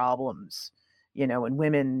solve problems, you know, and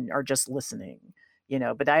women are just listening, you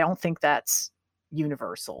know, but I don't think that's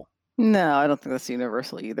universal. No, I don't think that's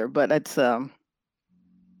universal either, but it's a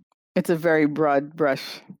very broad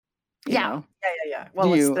brush, you know, Yeah.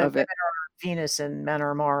 Well, it's view the of women it. are Venus and men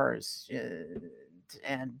are Mars,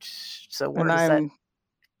 and so where And does that I'm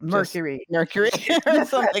Mercury or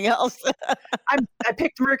something else. I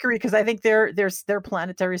picked Mercury because I think their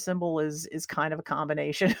planetary symbol is kind of a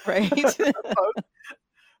combination, Right.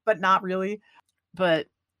 but not really. But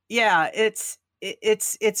yeah, it's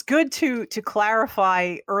good to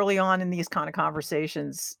clarify early on in these kind of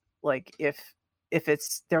conversations, like if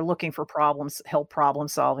it's they're looking for help problem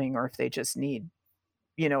solving, or if they just need,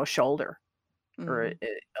 you know, a shoulder or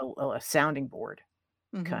a sounding board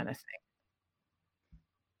kind of thing.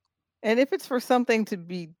 And if it's for something to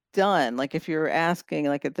be done, like if you're asking,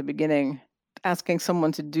 like at the beginning, asking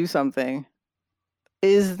someone to do something,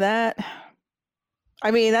 is that, I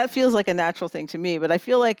mean, that feels like a natural thing to me, but I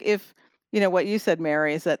feel like if, you know, what you said,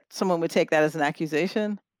 Mary, is that someone would take that as an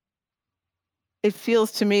accusation. It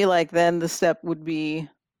feels to me like then the step would be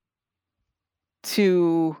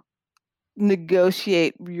to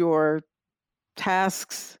negotiate your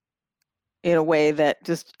tasks in a way that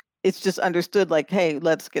it's just understood, like, hey,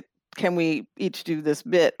 can we each do this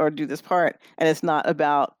bit or do this part? And it's not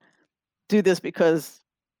about do this because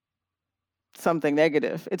something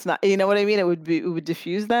negative. It's not, you know what I mean? It would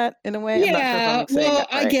diffuse that in a way. I'm not sure if I'm saying that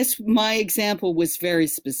right. I guess my example was very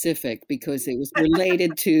specific because it was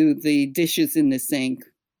related to the dishes in the sink.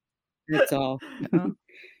 That's all.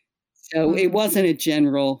 So it wasn't a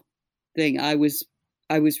general thing. I was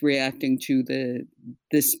reacting to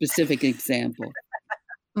the specific example.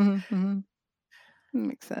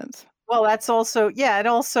 Makes sense. Well, that's also, yeah, it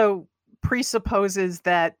also presupposes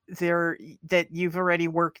that you've already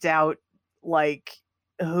worked out, like,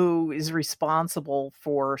 who is responsible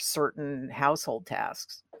for certain household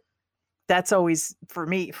tasks. That's always,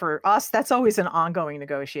 for us, that's always an ongoing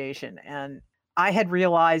negotiation. And I had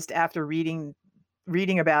realized after reading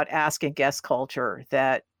about ask and guest culture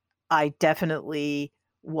that I definitely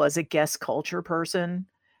was a guest culture person.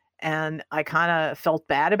 And I kind of felt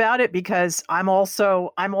bad about it because I'm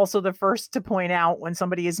also the first to point out when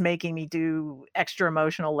somebody is making me do extra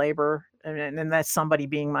emotional labor, and that's somebody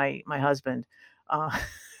being my husband.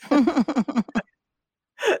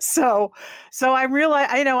 So I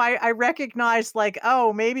realized, I recognized, like,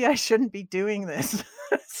 oh, maybe I shouldn't be doing this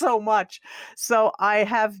so much. So I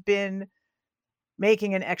have been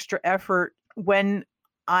making an extra effort when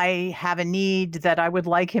I have a need that I would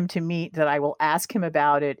like him to meet, that I will ask him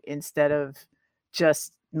about it instead of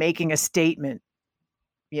just making a statement,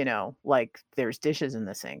 you know, like there's dishes in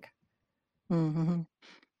the sink.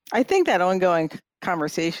 I think that ongoing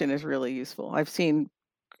conversation is really useful. I've seen,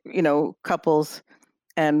 you know, couples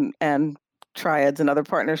and triads and other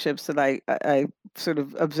partnerships that I sort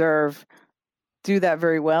of observe do that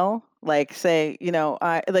very well. Like, say, you know,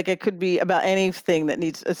 it could be about anything that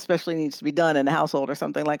needs to be done in a household or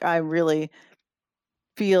something. Like, I really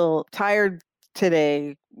feel tired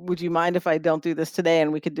today. Would you mind if I don't do this today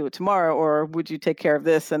and we could do it tomorrow? Or would you take care of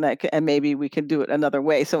this and maybe we could do it another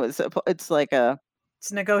way? So it's like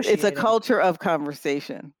it's negotiating. It's a culture of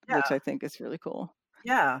conversation, Yeah. which I think is really cool.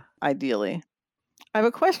 Yeah. Ideally. I have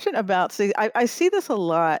a question about, I see this a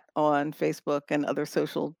lot on Facebook and other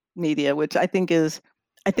social media, which I think it's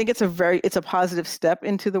a positive step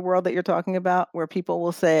into the world that you're talking about, where people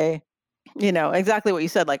will say, you know, exactly what you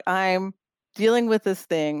said, like, I'm dealing with this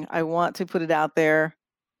thing. I want to put it out there.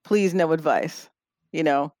 Please, no advice, you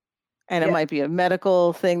know, and it might be a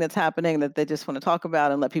medical thing that's happening that they just want to talk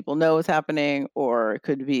about and let people know is happening. Or it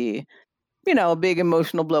could be, you know, a big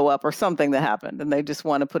emotional blow up or something that happened, and they just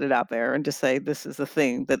want to put it out there and just say, this is the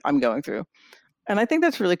thing that I'm going through. And I think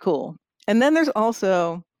that's really cool. And then there's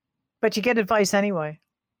also, but you get advice anyway.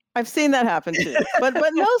 I've seen that happen too, but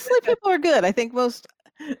mostly people are good. I think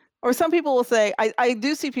or some people will say, I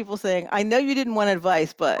do see people saying, I know you didn't want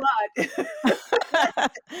advice, but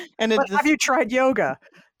And But have you tried yoga?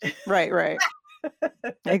 right.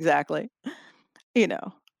 Exactly.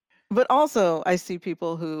 But also I see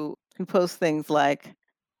people who post things like,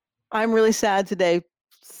 I'm really sad today.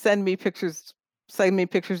 Send me pictures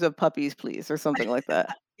of puppies, please, or something like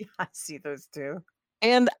that. Yeah, I see those too.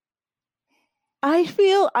 And I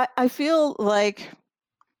feel like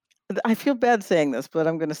I feel bad saying this, but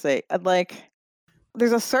I'm going to say like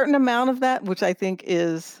there's a certain amount of that which I think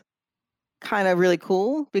is kind of really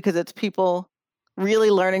cool because it's people really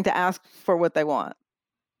learning to ask for what they want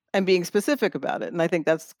and being specific about it, and I think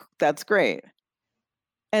that's great.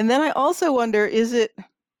 And then I also wonder, is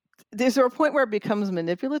there a point where it becomes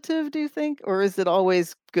manipulative, do you think, or is it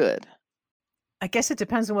always good? I guess it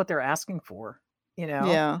depends on what they're asking for.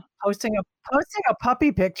 Yeah. Posting a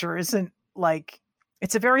puppy picture isn't like,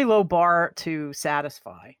 it's a very low bar to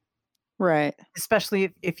satisfy, Right.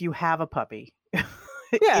 especially if you have a puppy.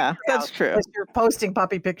 Yeah, that's true. Because you're posting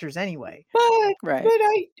puppy pictures anyway. But Right.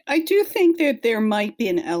 I do think that there might be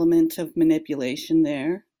an element of manipulation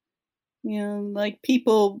there. Like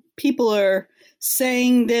people are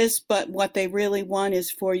saying this, but what they really want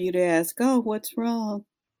is for you to ask, "Oh, what's wrong?"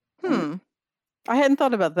 I hadn't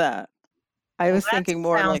thought about that. I was thinking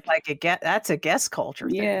more sounds like that's a guest culture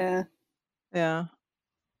thing. Yeah. Yeah.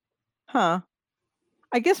 Huh.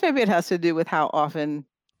 I guess maybe it has to do with how often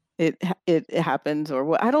it happens or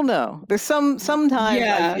what. I don't know. There's sometimes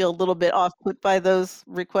I feel a little bit off put by those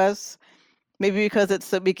requests. Maybe because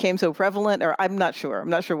it became so prevalent, or I'm not sure.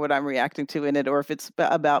 I'm not sure what I'm reacting to in it, or if it's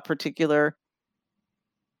about the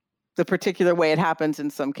particular way it happens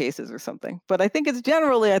in some cases or something. But I think it's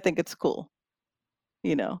cool,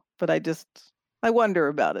 but I wonder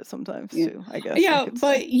about it sometimes too, I guess. Yeah,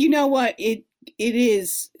 but you know what? It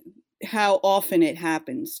is how often it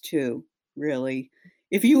happens too, really.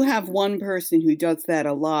 If you have one person who does that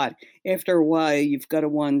a lot, after a while, you've got to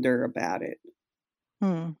wonder about it.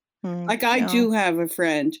 Like I do have a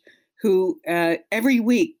friend who every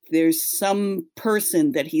week there's some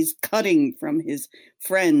person that he's cutting from his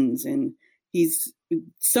friends, and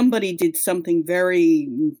somebody did something very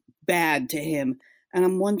bad to him, and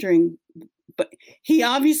I'm wondering, but he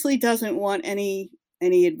obviously doesn't want any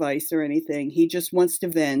advice or anything. He just wants to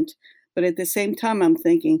vent. But at the same time, I'm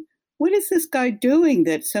thinking, what is this guy doing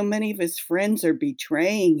that so many of his friends are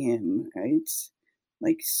betraying him? It's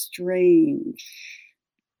like strange.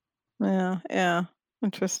 Yeah.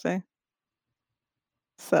 Interesting.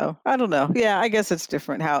 So I don't know. Yeah, I guess it's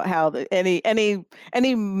different how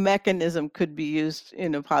any mechanism could be used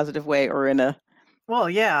in a positive way or in a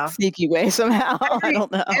sneaky way somehow. I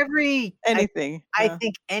don't know. Anything. I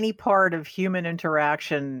think any part of human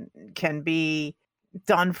interaction can be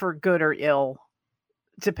done for good or ill,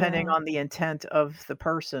 depending on the intent of the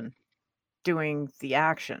person doing the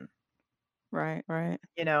action. Right.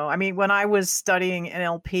 I mean, when I was studying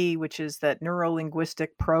NLP, which is that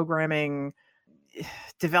neuro-linguistic programming,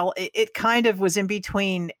 it kind of was in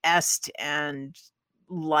between EST and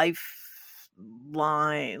life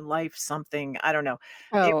something. I don't know.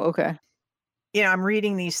 Okay. I'm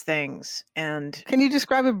reading these things, and can you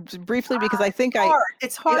describe it briefly? Because I think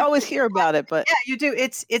it's hard. I always hear about it, but yeah, you do.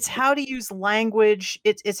 It's how to use language.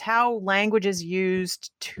 It's how language is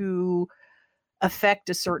used to affect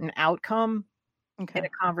a certain outcome in a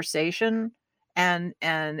conversation, and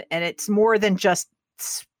it's more than just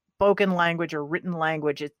spoken language or written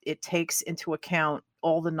language. It takes into account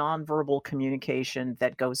all the nonverbal communication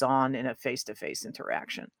that goes on in a face-to-face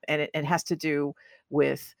interaction, and it has to do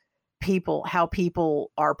with how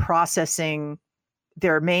people are processing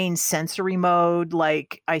their main sensory mode.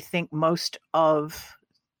 Like, I think most of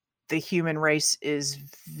the human race is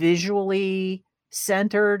visually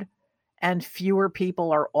centered, and fewer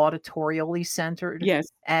people are auditorially centered. Yes.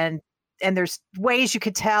 And there's ways you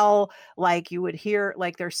could tell, like you would hear,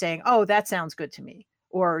 like they're saying, "Oh, that sounds good to me,"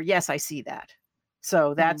 or "Yes, I see that."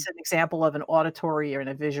 So that's an example of an auditory or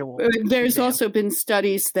a visual. There's also been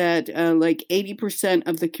studies that like 80%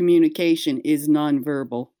 of the communication is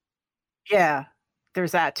nonverbal. Yeah,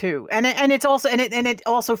 there's that too, and it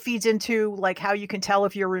also feeds into like how you can tell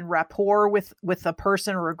if you're in rapport with a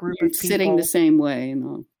person or a group of people. Sitting the same way,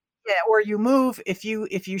 Yeah, or you move, if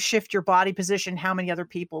you shift your body position, how many other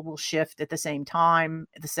people will shift at the same time,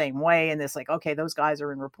 the same way, and it's like, okay, those guys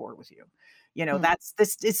are in rapport with you. That's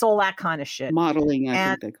it's all that kind of shit. Modeling, I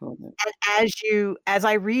think they call it. And as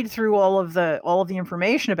I read through all of the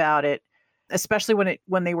information about it, especially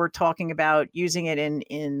when they were talking about using it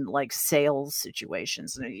in like sales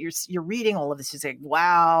situations, and you're reading all of this, you say,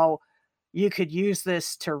 wow, you could use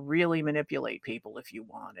this to really manipulate people if you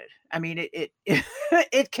wanted. I mean, it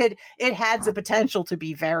had the potential to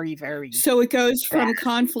be very, very. So it goes bad. from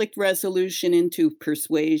conflict resolution into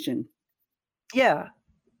persuasion. Yeah.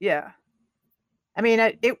 Yeah. I mean,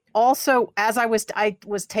 it also, as I was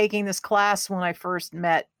taking this class when I first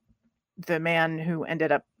met the man who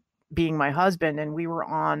ended up being my husband, and we were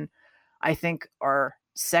on, I think, our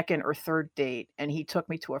second or third date, and he took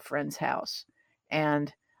me to a friend's house.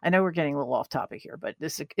 And I know we're getting a little off topic here, but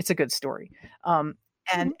it's a good story.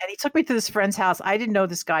 And he took me to this friend's house. I didn't know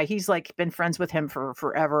this guy. He's like been friends with him for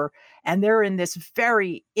forever. And they're in this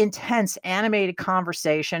very intense, animated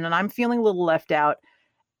conversation. And I'm feeling a little left out.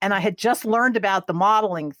 And I had just learned about the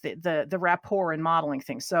modeling, the rapport and modeling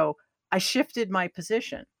thing. So I shifted my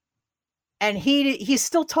position. And he's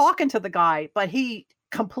still talking to the guy, but he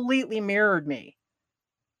completely mirrored me.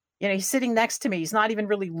 You know, he's sitting next to me. He's not even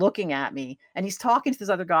really looking at me. And he's talking to this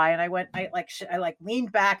other guy. And I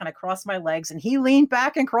leaned back and I crossed my legs, and he leaned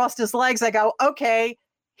back and crossed his legs. I go, okay,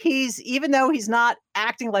 even though he's not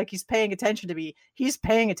acting like he's paying attention to me, he's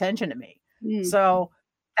paying attention to me. So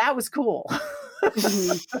that was cool.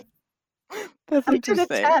 That's he did a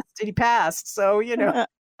test and he passed. So, you know.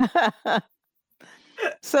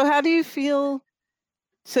 So how do you feel?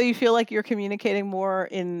 So you feel like you're communicating more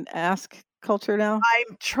in ask culture now?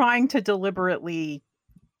 I'm trying to deliberately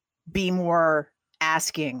be more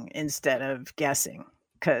asking instead of guessing,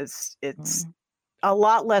 because it's a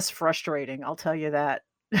lot less frustrating. I'll tell you that.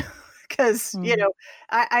 Because, you know,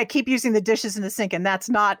 I keep using the dishes in the sink, and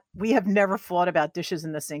we have never fought about dishes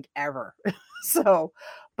in the sink ever. So,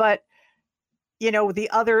 but, you know, the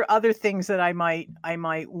other things that I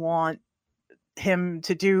might want him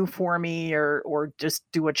to do for me, or just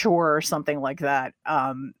do a chore or something like that.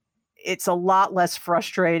 It's a lot less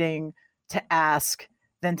frustrating to ask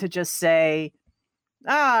than to just say,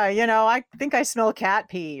 you know, I think I smell cat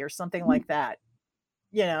pee or something like that,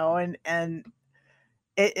 you know, and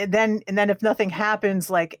then if nothing happens,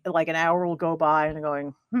 like an hour will go by and I'm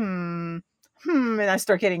going, and I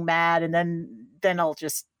start getting mad, and then I'll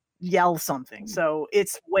just yell something. So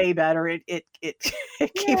it's way better. It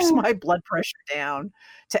keeps my blood pressure down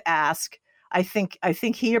to ask. I think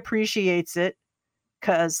he appreciates it,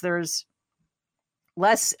 because there's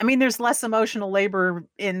less emotional labor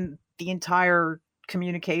in the entire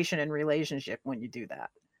communication and relationship when you do that.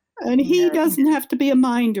 And he doesn't have to be a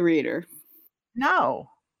mind reader. No.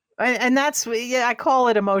 And that's, I call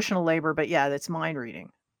it emotional labor, but yeah, that's mind reading.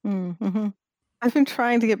 Mm-hmm. I've been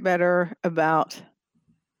trying to get better about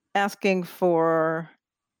asking for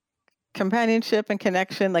companionship and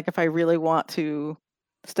connection. Like if I really want to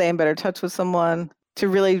stay in better touch with someone, to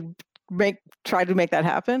really try to make that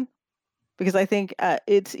happen. Because I think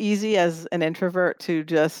it's easy as an introvert to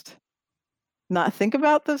just not think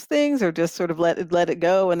about those things, or just sort of let it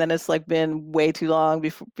go. And then it's like been way too long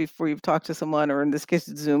before you've talked to someone, or in this case,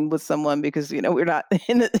 Zoom with someone, because, you know, we're not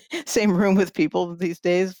in the same room with people these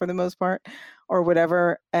days for the most part, or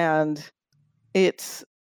whatever. And it's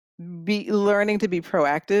learning to be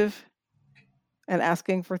proactive and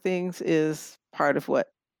asking for things is part of what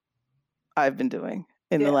I've been doing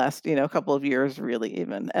in the last, you know, couple of years, really,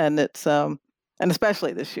 even. And it's, and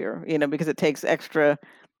especially this year, you know, because it takes extra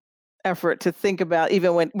effort to think about,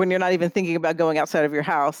 even when you're not even thinking about going outside of your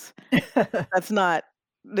house.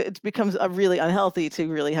 It becomes really unhealthy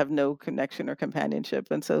to really have no connection or companionship.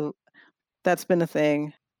 And so that's been a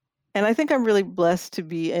thing. And I think I'm really blessed to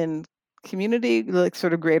be in community, like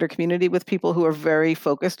sort of greater community, with people who are very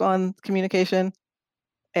focused on communication,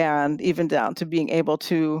 and even down to being able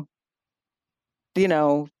to, you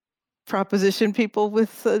know, proposition people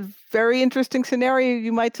with a very interesting scenario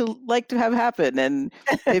you might like to have happen. And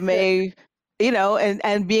they may, you know,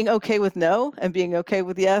 and being okay with no, and being okay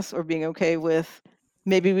with yes, or being okay with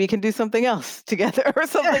maybe we can do something else together or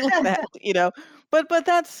something like that, you know. But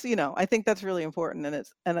that's, you know, I think that's really important,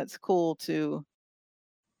 and it's cool to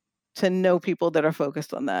know people that are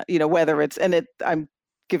focused on that, you know, whether it's, I'm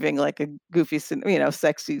giving like a goofy, you know,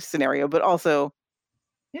 sexy scenario, but also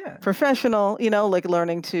professional, you know, like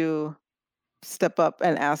learning to step up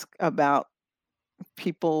and ask about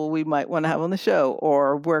people we might want to have on the show,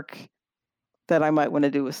 or work that I might want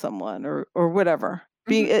to do with someone, or whatever.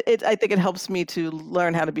 I think it helps me to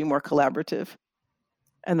learn how to be more collaborative,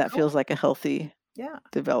 and that feels like a healthy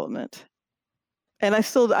development. And I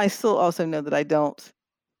still also know that I don't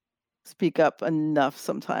speak up enough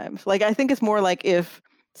sometimes. Like, I think it's more like if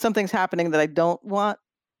something's happening that I don't want,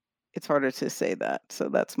 it's harder to say that. So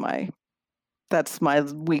that's my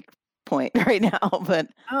weak point right now. But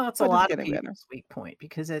it's a lot of people's weak point,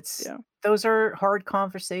 because those are hard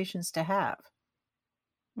conversations to have.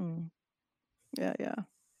 Yeah.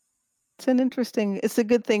 It's a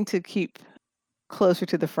good thing to keep closer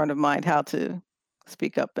to the front of mind, how to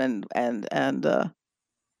speak up and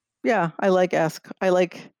yeah, I like ask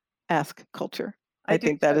culture. I do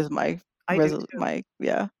think that too. is my I do too. my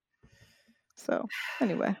yeah. So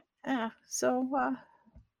anyway. Yeah. So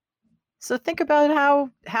think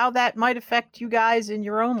about how that might affect you guys in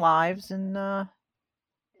your own lives, and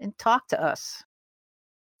talk to us.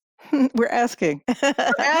 We're asking.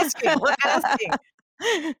 We're asking.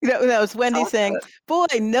 That was Wendy Talk to saying, us. "Boy,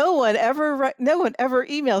 no one ever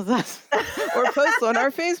emails us or posts on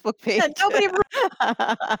our Facebook page." And nobody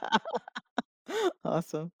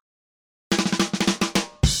Awesome.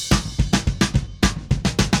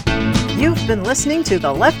 You've been listening to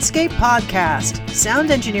the Leftscape Podcast.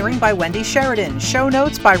 Sound engineering by Wendy Sheridan. Show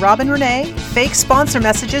notes by Robin Renee. Fake sponsor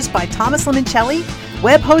messages by Thomas Limoncelli.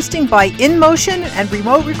 Web hosting by InMotion. And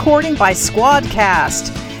remote recording by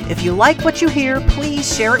Squadcast. If you like what you hear,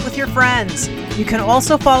 please share it with your friends. You can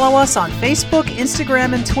also follow us on Facebook,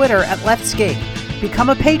 Instagram, and Twitter at Leftscape. Become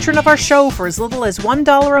a patron of our show for as little as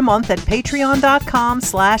 $1 a month at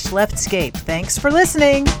patreon.com/Leftscape. Thanks for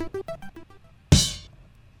listening.